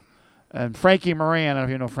trip. And Frankie Moran, I don't know if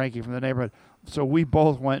you know Frankie from the neighborhood. So we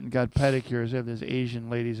both went and got pedicures. They have these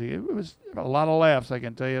Asian ladies. It was a lot of laughs, I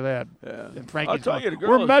can tell you that. Yeah. And Frankie's I'll tell you, the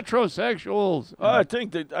we're girls, metrosexuals. I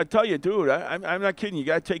think that I tell you, dude. I'm not kidding. You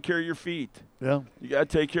got to take care of your feet. Yeah. You got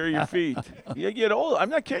to take care of your feet. You get older.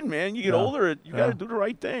 I'm not kidding, man. You get older. You got to do the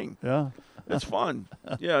right thing. Yeah. It's fun.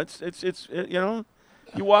 Yeah. It's you know,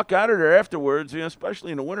 you walk out of there afterwards. You know,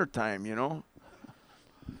 especially in the wintertime. You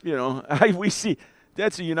know. We see.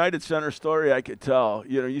 That's a United Center story I could tell.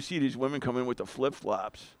 You know, you see these women come in with the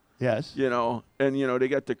flip-flops. Yes. You know, and, you know, they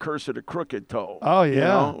got the curse of the crooked toe. Oh, yeah. You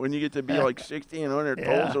know, when you get to be like 60 and their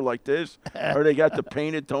toes are like this. Or they got the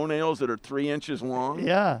painted toenails that are 3 inches long.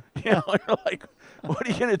 Yeah. You know, you're like, what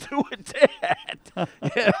are you going to do with that?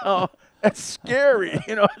 You know, that's scary.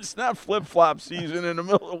 You know, it's not flip-flop season in the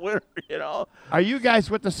middle of winter, you know. Are you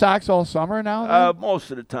guys with the socks all summer now?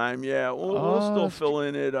 Most of the time, yeah. We'll still fill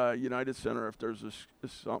in at United Center if there's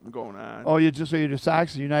something going on. Oh, you do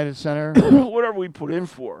socks at United Center? Whatever we put in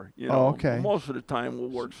for, you know. Oh, okay. Most of the time we'll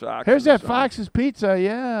work socks. Here's in the that summer. Fox's Pizza.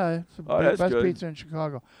 Yeah. It's the that's best good. pizza in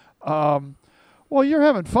Chicago. Well, you're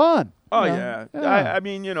having fun. Oh, you know? yeah. I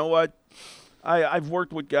mean, you know what? I've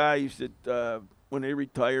worked with guys that when they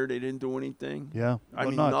retired, they didn't do anything. Yeah. I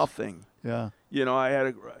mean, nuts. nothing. Yeah. You know, I had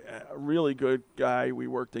a really good guy we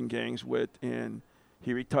worked in gangs with, and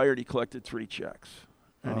he retired. He collected 3 checks,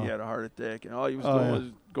 and he had a heart attack. And all he was doing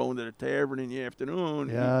was going to the tavern in the afternoon.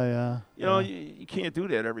 Yeah. You know, you can't do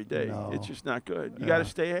that every day. No. It's just not good. You got to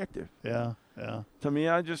stay active. Yeah. To me,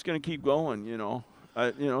 I'm just going to keep going, you know,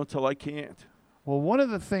 until I can't. Well, one of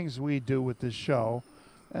the things we do with this show,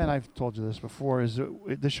 and I've told you this before, is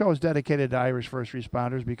the show is dedicated to Irish first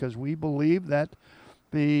responders because we believe that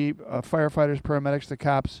the firefighters, paramedics, the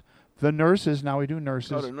cops, the nurses, now we do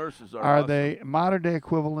nurses, Oh, the nurses are awesome. the modern-day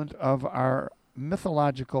equivalent of our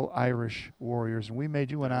mythological Irish warriors. And we made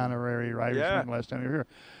you an honorary Irishman last time you were here.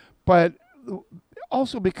 But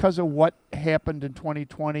also because of what happened in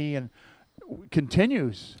 2020 and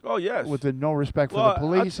continues. Oh, yes. With the no respect for the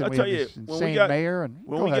police, I'll and we tell have you, this insane mayor. And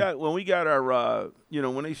when we got our, you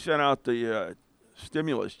know, when they sent out the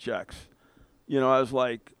stimulus checks, you know, I was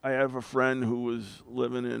like, I have a friend who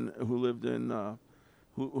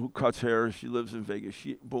cuts hair. She lives in Vegas.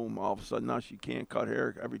 Boom, all of a sudden now she can't cut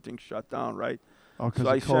hair. Everything's shut down, right? Oh, so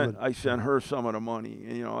I sent her some of the money,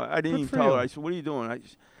 and you know, I didn't even tell her. I said, "What are you doing?"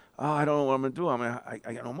 I don't know what I'm gonna do.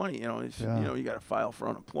 I got no money. You know, you know, you got to file for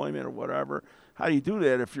unemployment or whatever. How do you do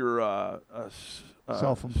that if you're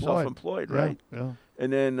self-employed, right? Yeah.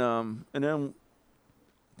 And then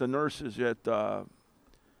the nurses at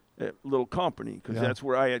Little Company, because that's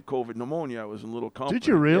where I had COVID pneumonia. I was in Little Company. Did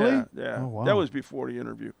you really? Yeah. Oh, wow. That was before the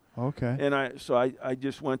interview. Okay. And I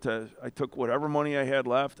just went I took whatever money I had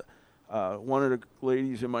left. One of the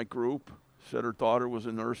ladies in my group said her daughter was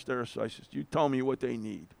a nurse there, so I said, "You tell me what they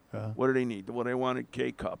need. What do they need? Well, they wanted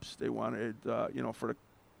K-cups. They wanted, you know, for the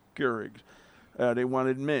Keurigs. They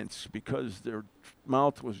wanted mints because their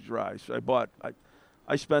mouth was dry. So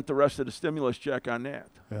I spent the rest of the stimulus check on that.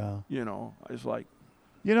 Yeah. You know, I was like.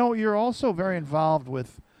 You know, you're also very involved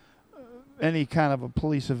with any kind of a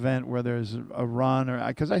police event where there's a run, or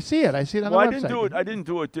because I see it on the website. I didn't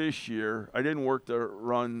do it this year. I didn't work the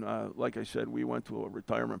run. Like I said, we went to a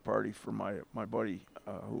retirement party for my buddy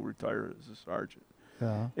who retired as a sergeant.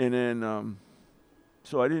 Yeah. And then,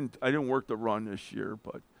 so I didn't work the run this year,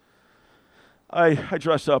 but I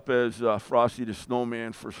dressed up as Frosty the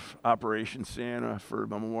Snowman for Operation Santa for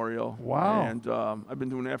the memorial. Wow. And I've been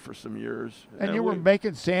doing that for some years. And you were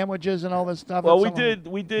making sandwiches and all this stuff? Well,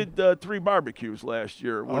 we did 3 barbecues last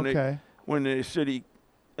year. When the city,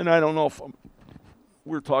 and I don't know if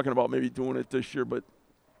we're talking about maybe doing it this year, but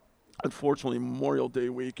unfortunately Memorial Day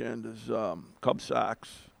weekend is Cub Sox.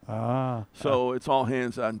 So it's all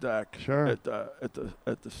hands on deck at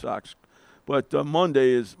the Sox. But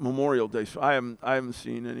Monday is Memorial Day, so I haven't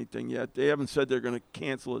seen anything yet. They haven't said they're going to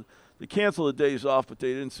cancel it. They canceled the days off, but they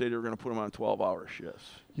didn't say they were going to put them on 12-hour shifts.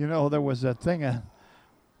 You know, there was a thing, a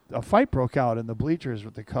fight broke out in the bleachers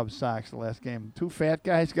with the Cubs Sox the last game. 2 fat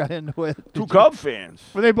guys got into it. 2 Cub fans.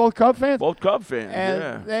 Were they both Cub fans? Both Cub fans,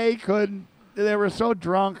 and they couldn't. They were so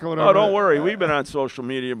drunk or whatever. Oh, don't worry. We've been on social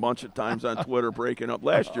media a bunch of times on Twitter breaking up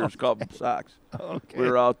last year's Cub Sox. Okay. We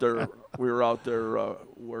were out there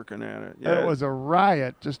working at it. Yeah. It was a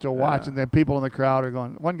riot just to watch, and then people in the crowd are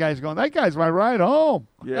going. One guy's going, "That guy's my ride home."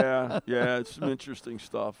 Yeah, it's some interesting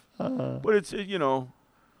stuff. But it's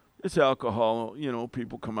it's alcohol. You know,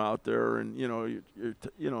 people come out there, and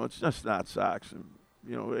it's just not Sox, and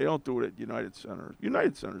they don't do it at United Center.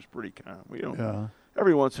 United Center's pretty calm. We don't. Yeah.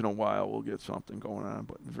 Every once in a while, we'll get something going on,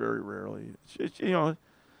 but very rarely. It's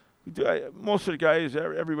most of the guys,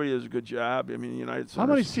 everybody does a good job. I mean, United Center.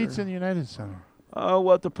 How many seats in the United Center?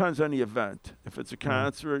 Well, it depends on the event. If it's a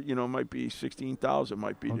concert, it might be 16,000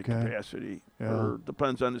 might be the capacity. Yeah. Or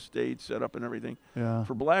depends on the stage setup and everything. Yeah.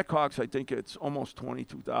 For Blackhawks, I think it's almost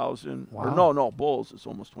 22,000. Wow. Or no, Bulls, it's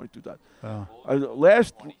almost 22,000.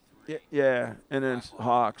 Yeah. Yeah, and then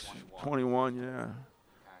Hawks, 21,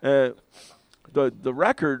 yeah. The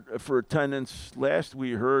record for attendance last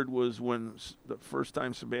we heard was when the first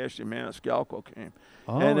time Sebastian Maniscalco came.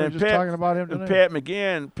 Oh, and we're then just talking about him today. Pat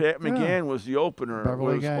McGann was the opener.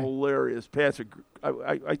 Beverly it was guy. hilarious. Pat's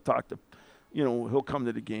I talked to, he'll come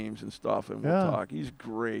to the games and stuff, and we'll talk. He's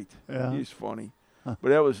great. Yeah. He's funny. But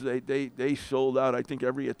that was they sold out. I think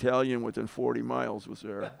every Italian within 40 miles was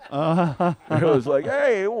there. It was like,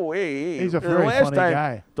 hey. He's a very funny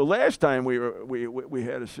guy. The last time we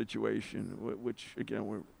had a situation, which again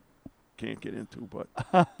we can't get into, but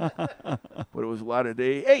it was a lot of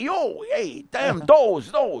days. Hey, damn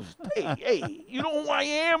those, hey, you know who I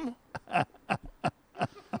am?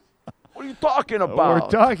 What are you talking about? We're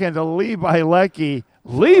talking to Lee Bilecki.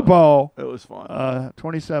 Lebo. It was fun.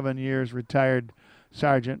 27 years, retired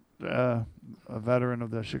sergeant, a veteran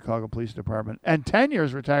of the Chicago Police Department, and 10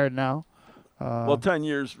 years retired now. 10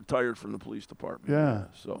 years retired from the police department. Yeah.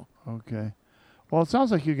 So. Okay. Well, it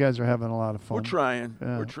sounds like you guys are having a lot of fun. We're trying.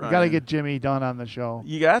 Yeah. We're trying. You got to get Jimmy Dunn on the show.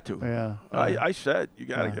 You got to. Yeah. I said you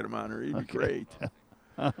got to get him on there. He'd be great.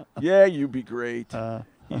 Yeah, you'd be great.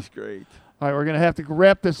 He's great. All right, we're going to have to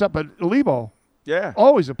wrap this up. But Lebo. Yeah.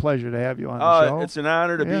 Always a pleasure to have you on the show. It's an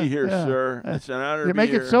honor to be here, sir. It's an honor to be here.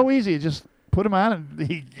 You make it so easy. Just put him on and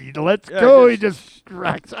he lets go. He just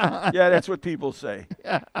rocks on. Yeah, that's what people say.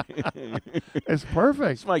 It's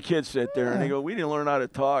perfect. It's my kids sit there and they go, we didn't learn how to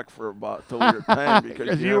talk for about till we were 10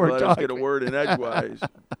 because you were let us get a word in edgewise.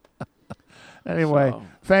 Anyway,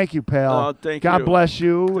 thank you, pal. Thank God you. bless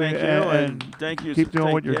you. Thank you. And thank you. Keep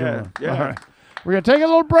doing what you're doing. Yeah. All right. We're going to take a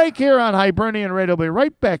little break here on Hibernian Radio. We'll be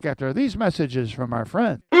right back after these messages from our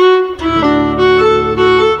friend.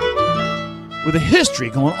 With a history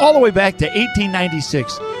going all the way back to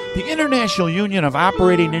 1896, the International Union of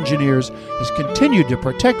Operating Engineers has continued to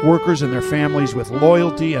protect workers and their families with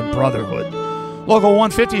loyalty and brotherhood. Local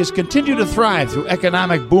 150 has continued to thrive through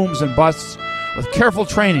economic booms and busts with careful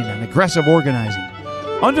training and aggressive organizing.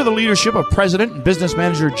 Under the leadership of President and Business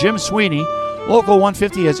Manager Jim Sweeney, Local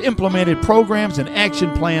 150 has implemented programs and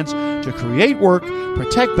action plans to create work,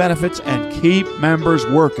 protect benefits, and keep members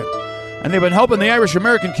working. And they've been helping the Irish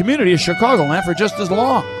American community of Chicagoland for just as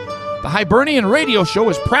long. The Hibernian Radio Show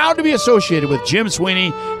is proud to be associated with Jim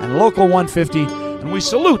Sweeney and Local 150, and we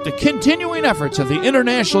salute the continuing efforts of the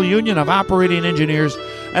International Union of Operating Engineers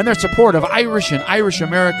and their support of Irish and Irish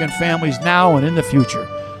American families now and in the future.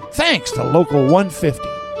 Thanks to Local 150.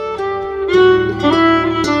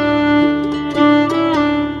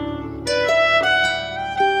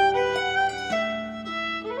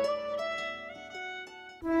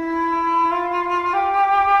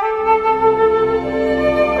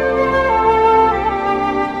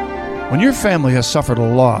 When your family has suffered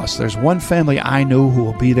a loss, there's one family I know who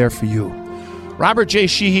will be there for you. Robert J.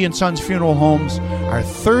 Sheehy and Sons Funeral Homes are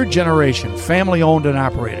third generation, family owned and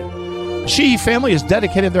operated. The Sheehy family has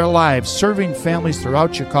dedicated their lives serving families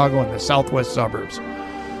throughout Chicago and the southwest suburbs.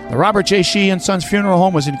 The Robert J. Sheehy and Sons Funeral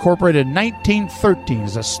Home was incorporated in 1913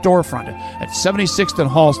 as a storefront at 76th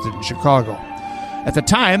and Halsted in Chicago. At the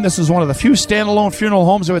time, this was one of the few standalone funeral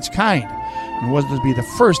homes of its kind and was to be the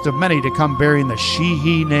first of many to come bearing the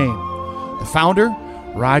Sheehy name. The founder,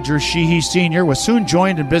 Roger Sheehy Sr., was soon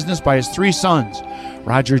joined in business by his three sons,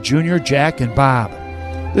 Roger Jr., Jack, and Bob.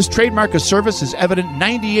 This trademark of service is evident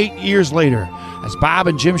 98 years later, as Bob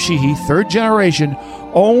and Jim Sheehy, third generation,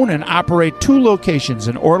 own and operate two locations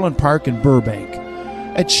in Orland Park and Burbank.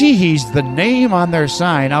 At Sheehy's, the name on their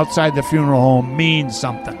sign outside the funeral home means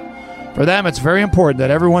something. For them, it's very important that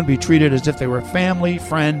everyone be treated as if they were family,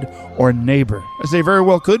 friend, or neighbor, as they very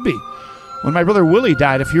well could be. When my brother Willie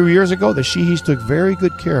died a few years ago, the Sheehys took very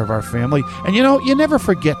good care of our family. And you never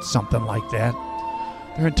forget something like that.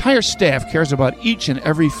 Their entire staff cares about each and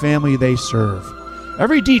every family they serve.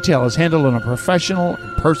 Every detail is handled in a professional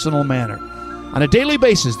and personal manner. On a daily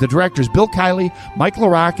basis, the directors Bill Kiley, Mike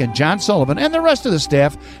LaRock, and John Sullivan, and the rest of the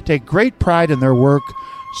staff take great pride in their work,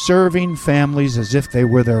 serving families as if they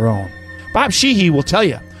were their own. Bob Sheehy will tell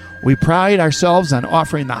you, we pride ourselves on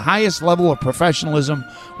offering the highest level of professionalism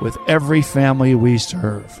with every family we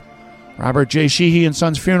serve. Robert J. Sheehy and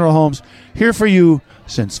Sons Funeral Homes, here for you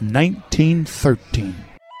since 1913.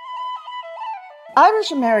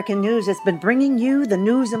 Irish American News has been bringing you the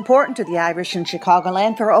news important to the Irish in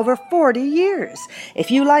Chicagoland for over 40 years.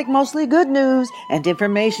 If you like mostly good news and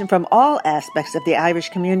information from all aspects of the Irish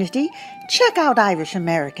community, check out Irish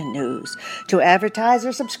American News. To advertise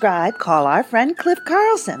or subscribe, call our friend Cliff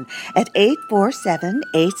Carlson at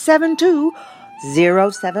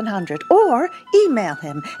 847-872-0700 or email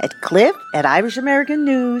him at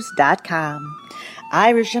cliff@irishamericannews.com.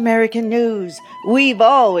 Irish American News, we've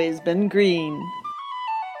always been green.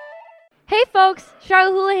 Hey folks,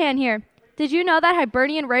 Charlotte Houlihan here. Did you know that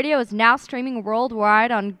Hibernian Radio is now streaming worldwide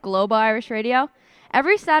on Global Irish Radio?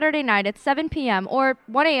 Every Saturday night at 7 p.m. or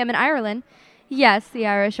 1 a.m. in Ireland. Yes, the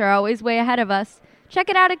Irish are always way ahead of us. Check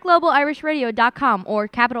it out at globalirishradio.com or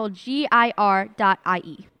capital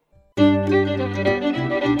GIR.IE.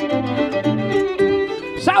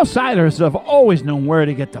 Southsiders have always known where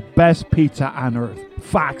to get the best pizza on earth,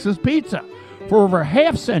 Fox's Pizza. For over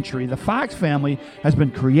half century, the Fox family has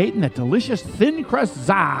been creating that delicious thin crust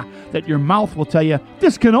za that your mouth will tell you,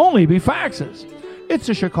 this can only be Fox's. It's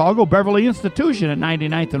a Chicago Beverly institution at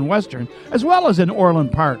 99th and Western, as well as in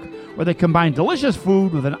Orland Park, where they combine delicious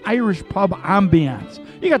food with an Irish pub ambiance.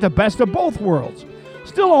 You got the best of both worlds.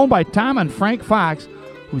 Still owned by Tom and Frank Fox,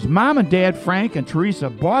 whose mom and dad, Frank and Teresa,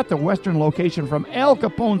 bought the Western location from Al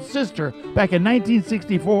Capone's sister back in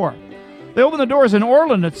 1964. They opened the doors in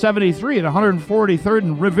Orland at 73 at 143rd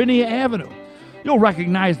and Ravinia Avenue. You'll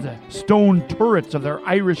recognize the stone turrets of their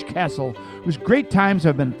Irish castle, whose great times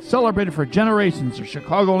have been celebrated for generations of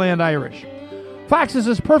Chicagoland Irish. Fox's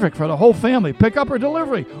is perfect for the whole family, pickup or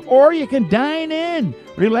delivery, or you can dine in.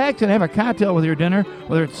 Relax and have a cocktail with your dinner,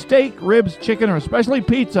 whether it's steak, ribs, chicken, or especially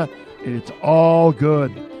pizza. It's all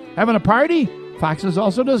good. Having a party? Fox's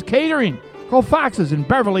also does catering. Call Fox's in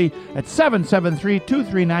Beverly at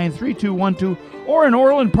 773-239-3212 or in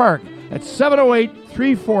Orland Park at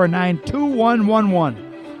 708-349-2111.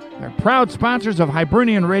 They're proud sponsors of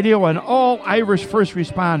Hibernian Radio and all Irish first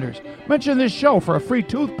responders. Mention this show for a free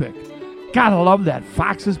toothpick. Gotta love that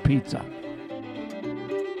Fox's Pizza.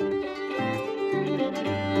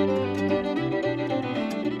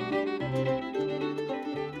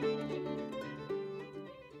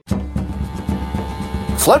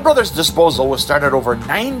 Flood Brothers Disposal was started over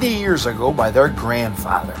 90 years ago by their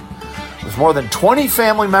grandfather. With more than 20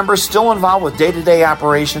 family members still involved with day-to-day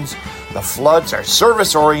operations, the Floods are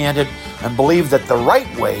service-oriented and believe that the right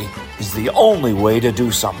way is the only way to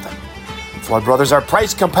do something. Flood Brothers are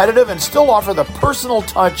price competitive and still offer the personal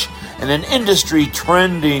touch and an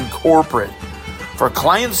industry-trending corporate. For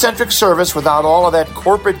client-centric service without all of that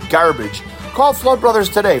corporate garbage, call Flood Brothers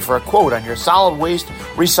today for a quote on your solid waste,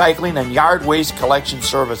 recycling, and yard waste collection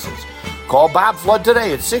services. Call Bob Flood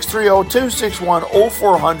today at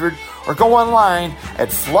 630-261-0400 or go online at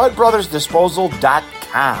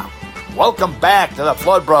floodbrothersdisposal.com. Welcome back to the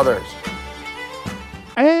Flood Brothers.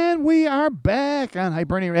 And we are back on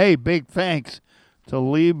Hibernian. Hey, big thanks to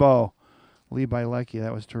Lebo. Levi Leckie,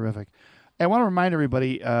 that was terrific. I want to remind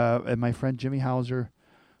everybody, and my friend Jimmy Hauser,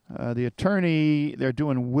 the attorney, they're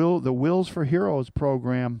doing the Wills for Heroes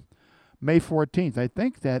program May 14th. I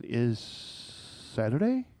think that is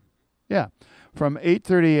Saturday. Yeah. From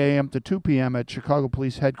 8:30 a.m. to 2 p.m. at Chicago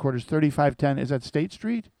Police Headquarters, 3510. Is that State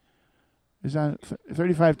Street? Is that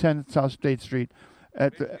 3510 South State Street?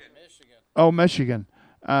 At the, Michigan.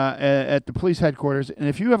 At the police headquarters. And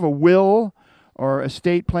if you have a will or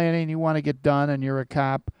estate planning you want to get done and you're a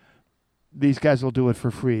cop, these guys will do it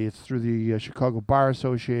for free. It's through the Chicago Bar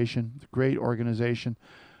Association. It's a great organization.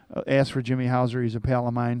 Ask for Jimmy Hauser. He's a pal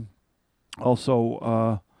of mine.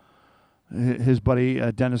 Also, his buddy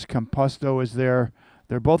Dennis Composto is there.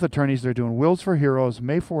 They're both attorneys. They're doing Wills for Heroes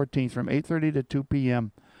May 14th from 8:30 to 2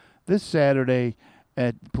 p.m. this Saturday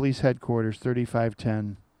at police headquarters,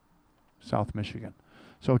 3510 South Michigan.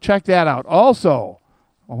 So check that out. Also,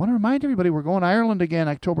 I want to remind everybody we're going to Ireland again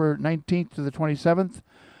October 19th to the 27th.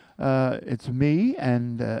 It's me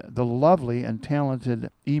and the lovely and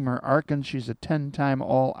talented Emer Arkin. She's a 10-time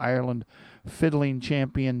All-Ireland fiddling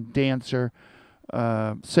champion, dancer,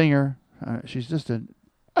 singer. She's just a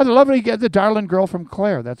lovely, the darling girl from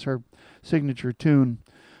Clare. That's her signature tune.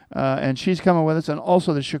 And she's coming with us. And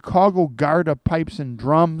also the Chicago Garda Pipes and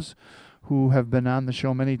Drums, who have been on the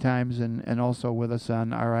show many times and also with us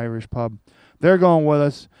on Our Irish Pub. They're going with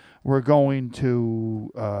us. We're going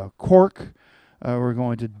to Cork. We're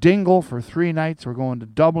going to Dingle for 3 nights. We're going to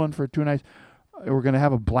Dublin for 2 nights. We're going to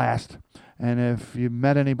have a blast. And if you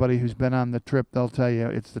met anybody who's been on the trip, they'll tell you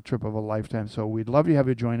it's the trip of a lifetime. So we'd love to have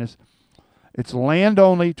you join us. It's land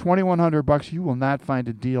only, $2,100. You will not find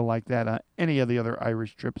a deal like that on any of the other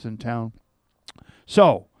Irish trips in town.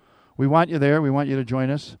 So we want you there. We want you to join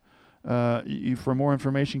us. For more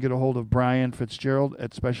information, get a hold of Brian Fitzgerald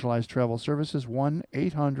at Specialized Travel Services,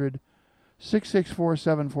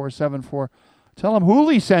 1-800-664-7474. Tell him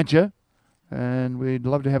Hooley sent you, and we'd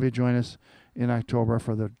love to have you join us in October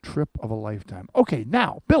for the trip of a lifetime. Okay,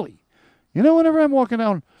 now, Billy, whenever I'm walking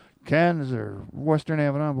down Ken's or Western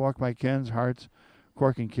Avenue, I walk by Ken's, Hart's,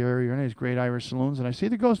 Cork and Kerry, or any of these great Irish saloons, and I see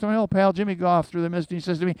the ghost of my old pal Jimmy Goff through the mist, and he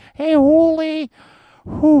says to me, "Hey, Hooley,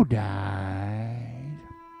 who died?"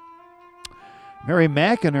 Mary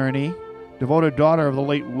McInerney, devoted daughter of the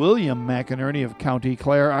late William McInerney of County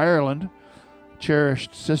Clare, Ireland,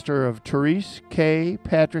 cherished sister of Therese, Kay,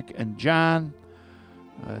 Patrick, and John.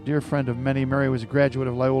 A dear friend of many, Mary was a graduate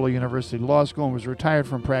of Loyola University Law School and was retired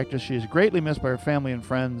from practice. She is greatly missed by her family and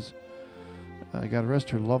friends. God rest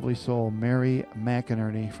her lovely soul, Mary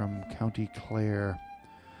McInerney from County Clare.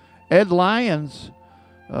 Ed Lyons,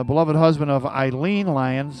 beloved husband of Eileen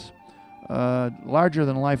Lyons,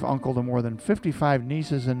 larger-than-life uncle to more than 55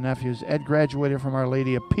 nieces and nephews. Ed graduated from Our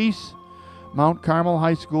Lady of Peace, Mount Carmel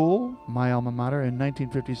High School, my alma mater, in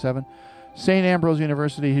 1957. St. Ambrose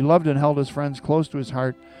University. He loved and held his friends close to his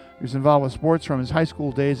heart. He was involved with sports from his high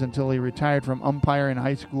school days until he retired from umpiring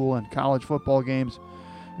high school and college football games.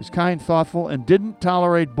 He was kind, thoughtful, and didn't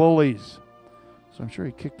tolerate bullies. So I'm sure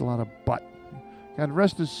he kicked a lot of butt. God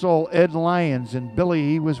rest his soul, Ed Lyons. And Billy,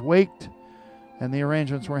 he was waked, and the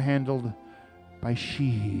arrangements were handled by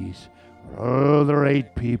she's where other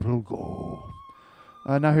 8 people go.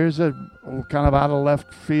 Now here's a kind of out of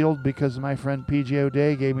left field because my friend PJ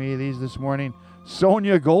O'Day gave me these this morning.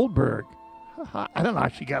 Sonia Goldberg. I don't know how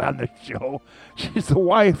she got on the show. She's the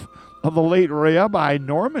wife of the late Rabbi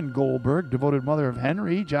Norman Goldberg, devoted mother of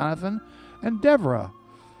Henry, Jonathan, and Deborah.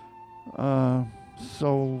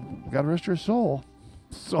 So God rest her soul,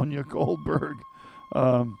 Sonia Goldberg.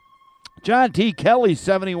 John T. Kelly,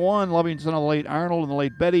 71, loving son of the late Arnold and the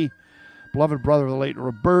late Betty, beloved brother of the late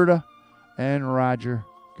Roberta and Roger.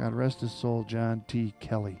 God rest his soul, John T.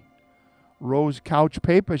 Kelly. Rose Couch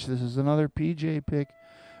Papish, this is another PJ pick,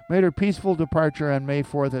 made her peaceful departure on May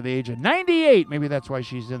 4th at the age of 98. Maybe that's why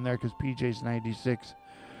she's in there, because PJ's 96.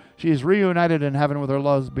 She is reunited in heaven with her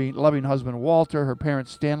loving husband Walter, her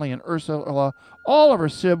parents Stanley and Ursula, all of her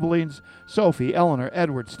siblings, Sophie, Eleanor,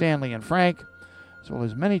 Edward, Stanley, and Frank, as well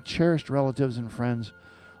as many cherished relatives and friends.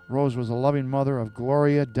 Rose was a loving mother of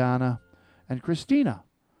Gloria, Donna, and Christina.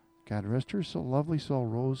 God rest her soul, lovely soul,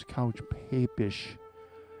 Rose Couch Papish.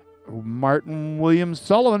 Martin Williams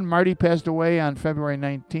Sullivan. Marty passed away on February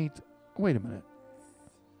 19th. Wait a minute.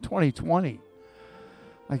 2020.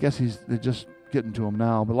 I guess they're just getting to him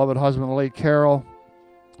now. Beloved husband of the late Carol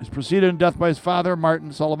is preceded in death by his father,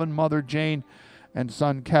 Martin Sullivan, mother Jane, and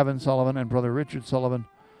son Kevin Sullivan, and brother Richard Sullivan.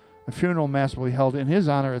 A funeral mass will be held in his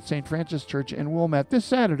honor at St. Francis Church in Wilmette this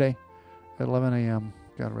Saturday at 11 a.m.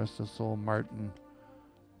 God rest his soul, Martin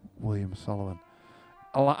William Sullivan.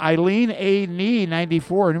 Eileen A. Nee,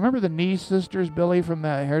 94. Remember the Nee sisters, Billy, from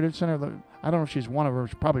the Heritage Center? I don't know if she's one of them.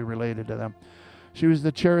 She's probably related to them. She was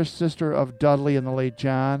the cherished sister of Dudley and the late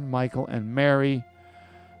John, Michael, and Mary.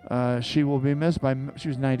 She will be missed by, she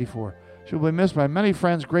was 94. She will be missed by many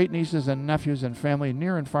friends, great nieces and nephews, and family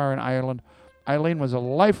near and far in Ireland. Eileen was a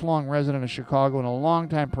lifelong resident of Chicago and a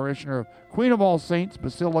longtime parishioner of Queen of All Saints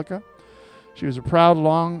Basilica. She was proud of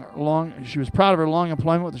her long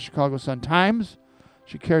employment with the Chicago Sun-Times.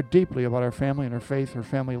 She cared deeply about her family and her faith. Her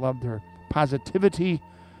family loved her positivity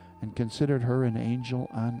and considered her an angel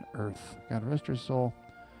on earth. God rest her soul.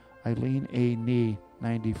 Eileen A. Nee,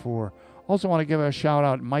 94. Also want to give a shout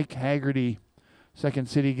out, Mike Haggerty, Second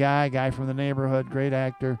City guy from the neighborhood, great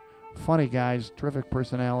actor, funny guys, terrific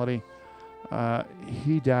personality.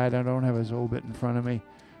 He died. I don't have his obit in front of me.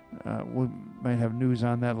 We might have news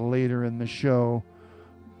on that later in the show.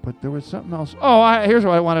 But there was something else. Here's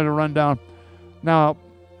what I wanted to run down. Now,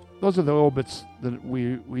 those are the obits that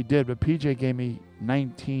we did, but PJ gave me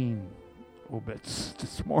 19 obits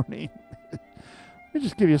this morning. Let me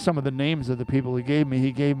just give you some of the names of the people he gave me.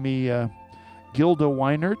 He gave me Gilda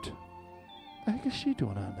Weinert. What the heck is she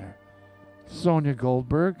doing on there? Sonia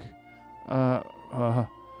Goldberg.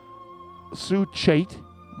 Sue Chait.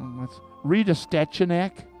 Rita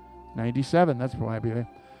Stechanak, 97. That's probably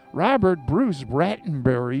Robert Bruce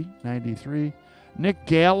Rattenberry, 93. Nick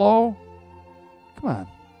Gallo. Come on.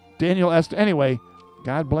 Daniel Esther. Anyway,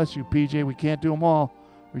 God bless you, PJ. We can't do them all.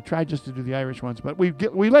 We tried just to do the Irish ones, but we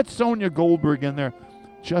let Sonia Goldberg in there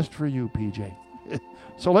just for you, PJ.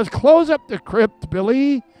 So let's close up the crypt,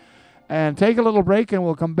 Billy, and take a little break, and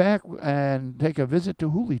we'll come back and take a visit to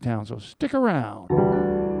Hooleytown. So stick around.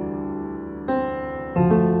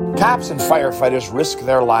 Cops and firefighters risk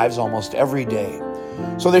their lives almost every day,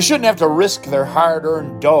 so they shouldn't have to risk their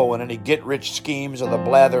hard-earned dough in any get-rich schemes or the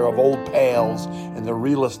blather of old pals in the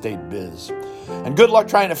real estate biz. And good luck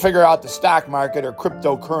trying to figure out the stock market or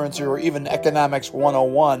cryptocurrency or even economics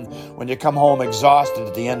 101 when you come home exhausted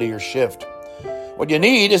at the end of your shift. What you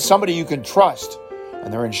need is somebody you can trust,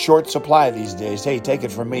 and they're in short supply these days. Hey, take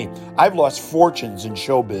it from me. I've lost fortunes in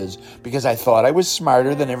showbiz because I thought I was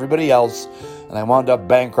smarter than everybody else, and I wound up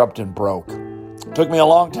bankrupt and broke. It took me a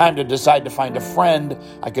long time to decide to find a friend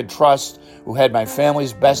I could trust who had my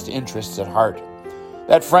family's best interests at heart.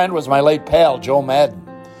 That friend was my late pal, Joe Madden.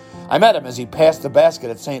 I met him as he passed the basket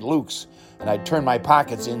at St. Luke's, and I'd turn my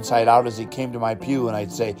pockets inside out as he came to my pew, and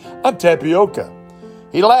I'd say, "I'm tapioca."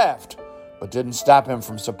 He laughed, but didn't stop him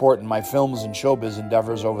from supporting my films and showbiz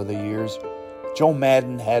endeavors over the years. Joe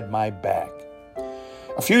Madden had my back.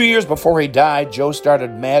 A few years before he died, Joe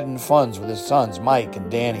started Madden Funds with his sons, Mike and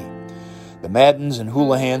Danny. The Maddens and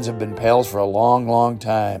Hoolahans have been pals for a long, long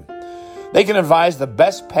time. They can advise the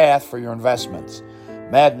best path for your investments.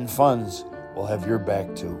 Madden Funds will have your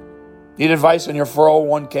back too. Need advice on your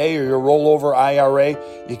 401k or your rollover IRA?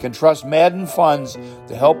 You can trust Madden Funds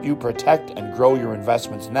to help you protect and grow your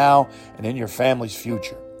investments now and in your family's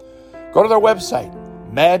future. Go to their website,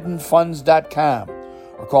 maddenfunds.com,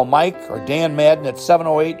 or call Mike or Dan Madden at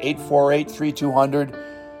 708-848-3200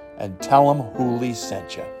 and tell them Hooley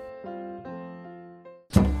sent you.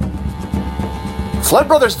 Flood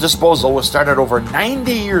Brothers Disposal was started over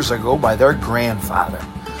 90 years ago by their grandfather.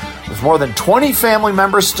 With more than 20 family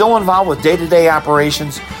members still involved with day-to-day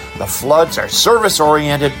operations, the Floods are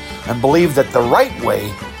service-oriented and believe that the right way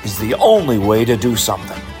is the only way to do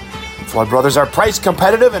something. Flood Brothers are price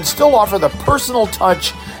competitive and still offer the personal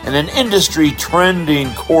touch in an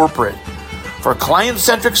industry-trending corporate. For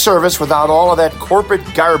client-centric service without all of that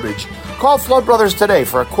corporate garbage, call Flood Brothers today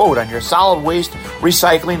for a quote on your solid waste,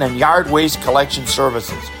 recycling, and yard waste collection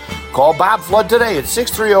services. Call Bob Flood today at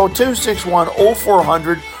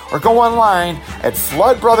 630-261-0400 or go online at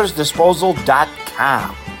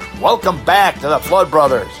floodbrothersdisposal.com. Welcome back to the Flood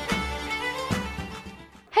Brothers.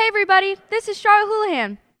 Hey everybody, this is Charlotte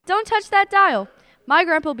Houlihan. Don't touch that dial. My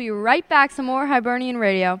grandpa will be right back some more Hibernian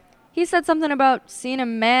radio. He said something about seeing a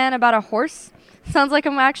man about a horse. Sounds like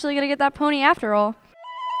I'm actually going to get that pony after all.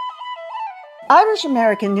 Irish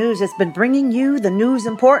American News has been bringing you the news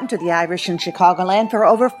important to the Irish in Chicagoland for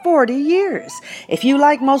over 40 years. If you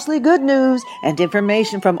like mostly good news and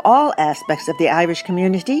information from all aspects of the Irish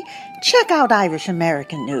community, check out Irish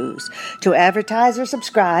American News. To advertise or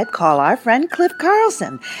subscribe, call our friend Cliff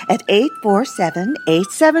Carlson at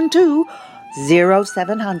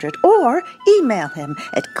 847-872-0700 or email him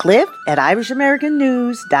at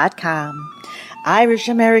cliff@irishamericannews.com. Irish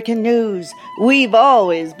American News, we've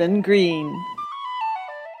always been green.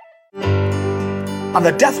 On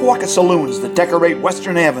the Death Walk of saloons that decorate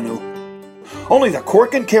Western Avenue, only the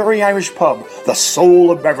Cork and Kerry Irish Pub, the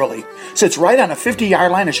soul of Beverly, sits right on a 50-yard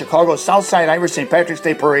line of Chicago's Southside Irish St. Patrick's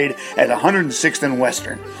Day Parade at 106th and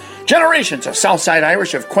Western. Generations of Southside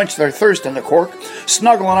Irish have quenched their thirst in the Cork,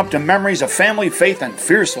 snuggling up to memories of family, faith, and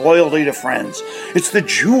fierce loyalty to friends. It's the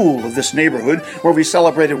jewel of this neighborhood where we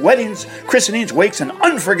celebrated weddings, christenings, wakes, and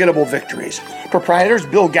unforgettable victories. Proprietors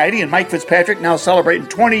Bill Guidey and Mike Fitzpatrick, now celebrating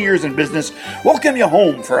 20 years in business, welcome you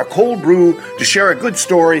home for a cold brew, to share a good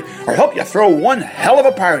story, or help you throw one hell of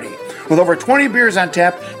a party. With over 20 beers on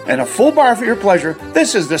tap and a full bar for your pleasure,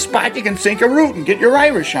 this is the spot you can sink a root and get your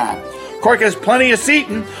Irish on. Cork has plenty of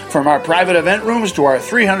seating, from our private event rooms to our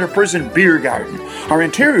 300-person beer garden. Our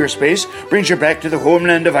interior space brings you back to the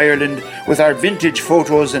homeland of Ireland with our vintage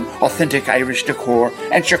photos and authentic Irish decor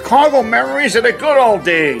and Chicago memories of the good old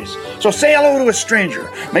days. So say hello to a stranger,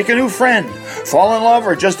 make a new friend, fall in love,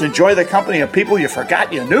 or just enjoy the company of people you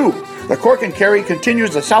forgot you knew. The Cork and Kerry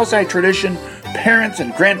continues the Southside tradition parents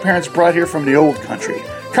and grandparents brought here from the old country.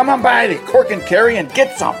 Come on by to Cork and Kerry and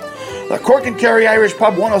get some. The Cork and Kerry Irish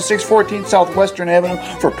Pub, 10614 Southwestern Avenue,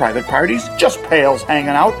 for private parties, just pals hanging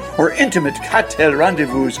out, or intimate cocktail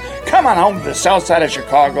rendezvous. Come on home to the south side of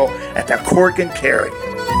Chicago at the Cork and Kerry.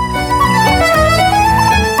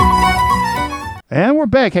 And we're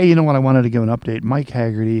back. Hey, you know what? I wanted to give an update. Mike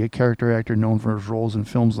Haggerty, a character actor known for his roles in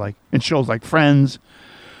films like, in shows like Friends,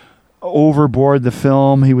 Overboard, the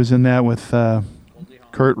film. He was in that with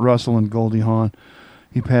Kurt Russell and Goldie Hawn.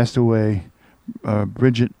 He passed away.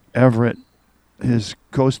 Bridget Everett, his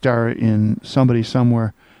co-star in Somebody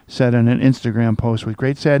Somewhere, said in an Instagram post, "With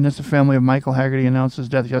great sadness, the family of Michael Haggerty announced his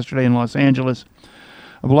death yesterday in Los Angeles.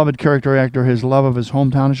 A beloved character actor, his love of his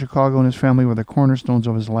hometown of Chicago and his family were the cornerstones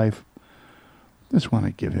of his life." Just want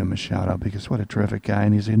to give him a shout out because what a terrific guy,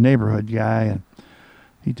 and he's a neighborhood guy, and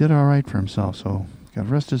he did all right for himself. So God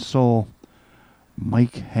rest his soul,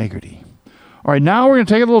 Mike Haggerty. All right, now we're going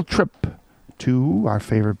to take a little trip to our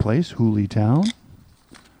favorite place, Hooleytown.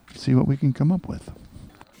 See what we can come up with.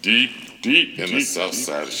 Deep in the south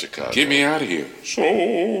side of Chicago. Get me out of here.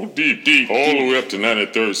 So deep, all the way up to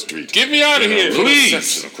 93rd Street. Get me out of here, please.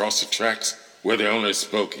 Section across the tracks where they only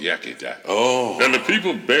spoke Yakety. Oh. And the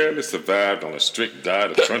people barely survived on a strict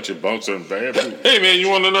diet of crunchy bunker and bad food. Hey, man, you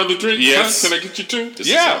want another drink? Yes. Can I get you two? This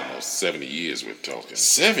is almost 70 years we're talking.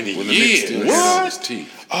 70 When the Nick years? still had on his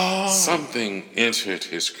teeth, something entered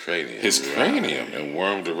his cranium. His cranium? And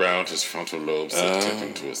wormed around his frontal lobes and took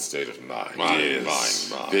him to a state of mind. Mind.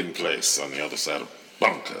 Hidden place on the other side of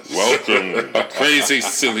bunkers. Welcome, crazy,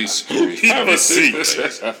 silly, screwy. Have a seat.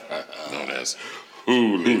 Place known as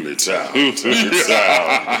Hooleytown.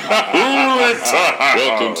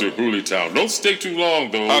 Welcome to Hooleytown. Don't stay too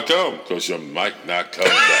long, though. How come? Because you might not come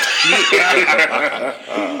back.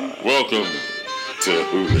 Welcome to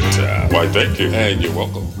Hooleytown. Why, thank you. And you're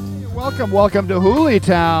welcome. Welcome to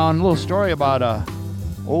Hooleytown. A little story about a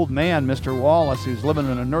old man, Mr. Wallace, who's living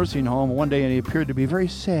in a nursing home one day, and he appeared to be very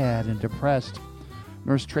sad and depressed.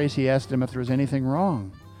 Nurse Tracy asked him if there was anything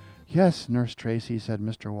wrong. "Yes, Nurse Tracy," said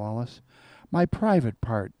Mr. Wallace. "My private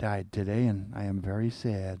part died today, and I am very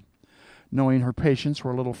sad." Knowing her patients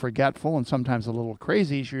were a little forgetful and sometimes a little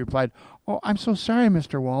crazy, she replied, "Oh, I'm so sorry,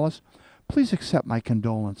 Mr. Wallace. Please accept my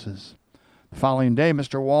condolences." The following day,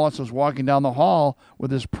 Mr. Wallace was walking down the hall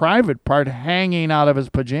with his private part hanging out of his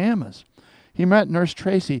pajamas. He met Nurse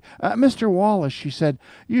Tracy. "Mr. Wallace," she said,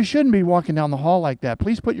 "you shouldn't be walking down the hall like that.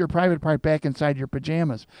 Please put your private part back inside your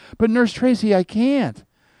pajamas." "But Nurse Tracy, I can't.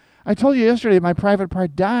 I told you yesterday my private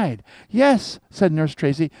part died." "Yes," said Nurse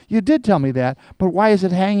Tracy, "you did tell me that, but why is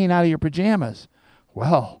it hanging out of your pajamas?"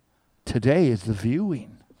 "Well, today is the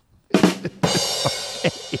viewing."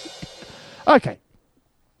 Okay.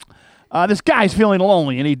 This guy's feeling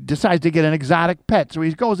lonely, and he decides to get an exotic pet. So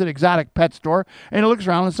he goes to an exotic pet store, and he looks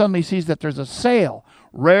around and suddenly sees that there's a sale.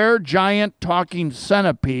 Rare giant talking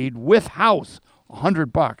centipede with house,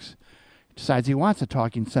 $100. He decides he wants a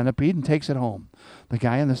talking centipede and takes it home. The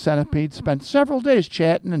guy and the centipede spent several days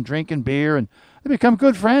chatting and drinking beer, and they become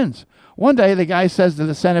good friends. One day, the guy says to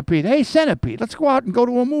the centipede, "Hey, centipede, let's go out and go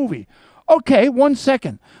to a movie." "Okay, 1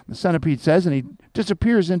 second," the centipede says, and he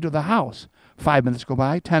disappears into the house. 5 minutes go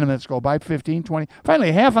by, 10 minutes go by, 15, 20.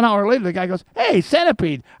 Finally, half an hour later, the guy goes, "Hey,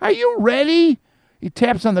 centipede, are you ready?" He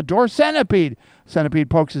taps on the door. "Centipede." Centipede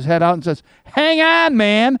pokes his head out and says, "Hang on,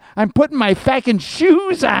 man. I'm putting my fucking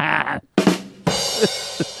shoes on."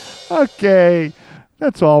 Okay,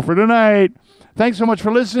 that's all for tonight. Thanks so much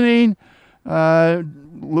for listening.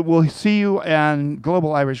 We'll see you on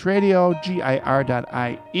Global Irish Radio,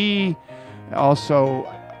 GIR.IE. Also,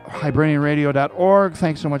 HIbernianRadio.org.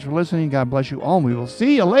 Thanks so much for listening. God bless you all, and we will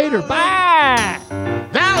see you later. Bye!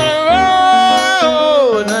 Down the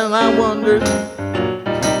road, and I wondered,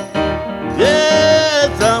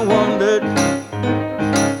 yes, I wondered.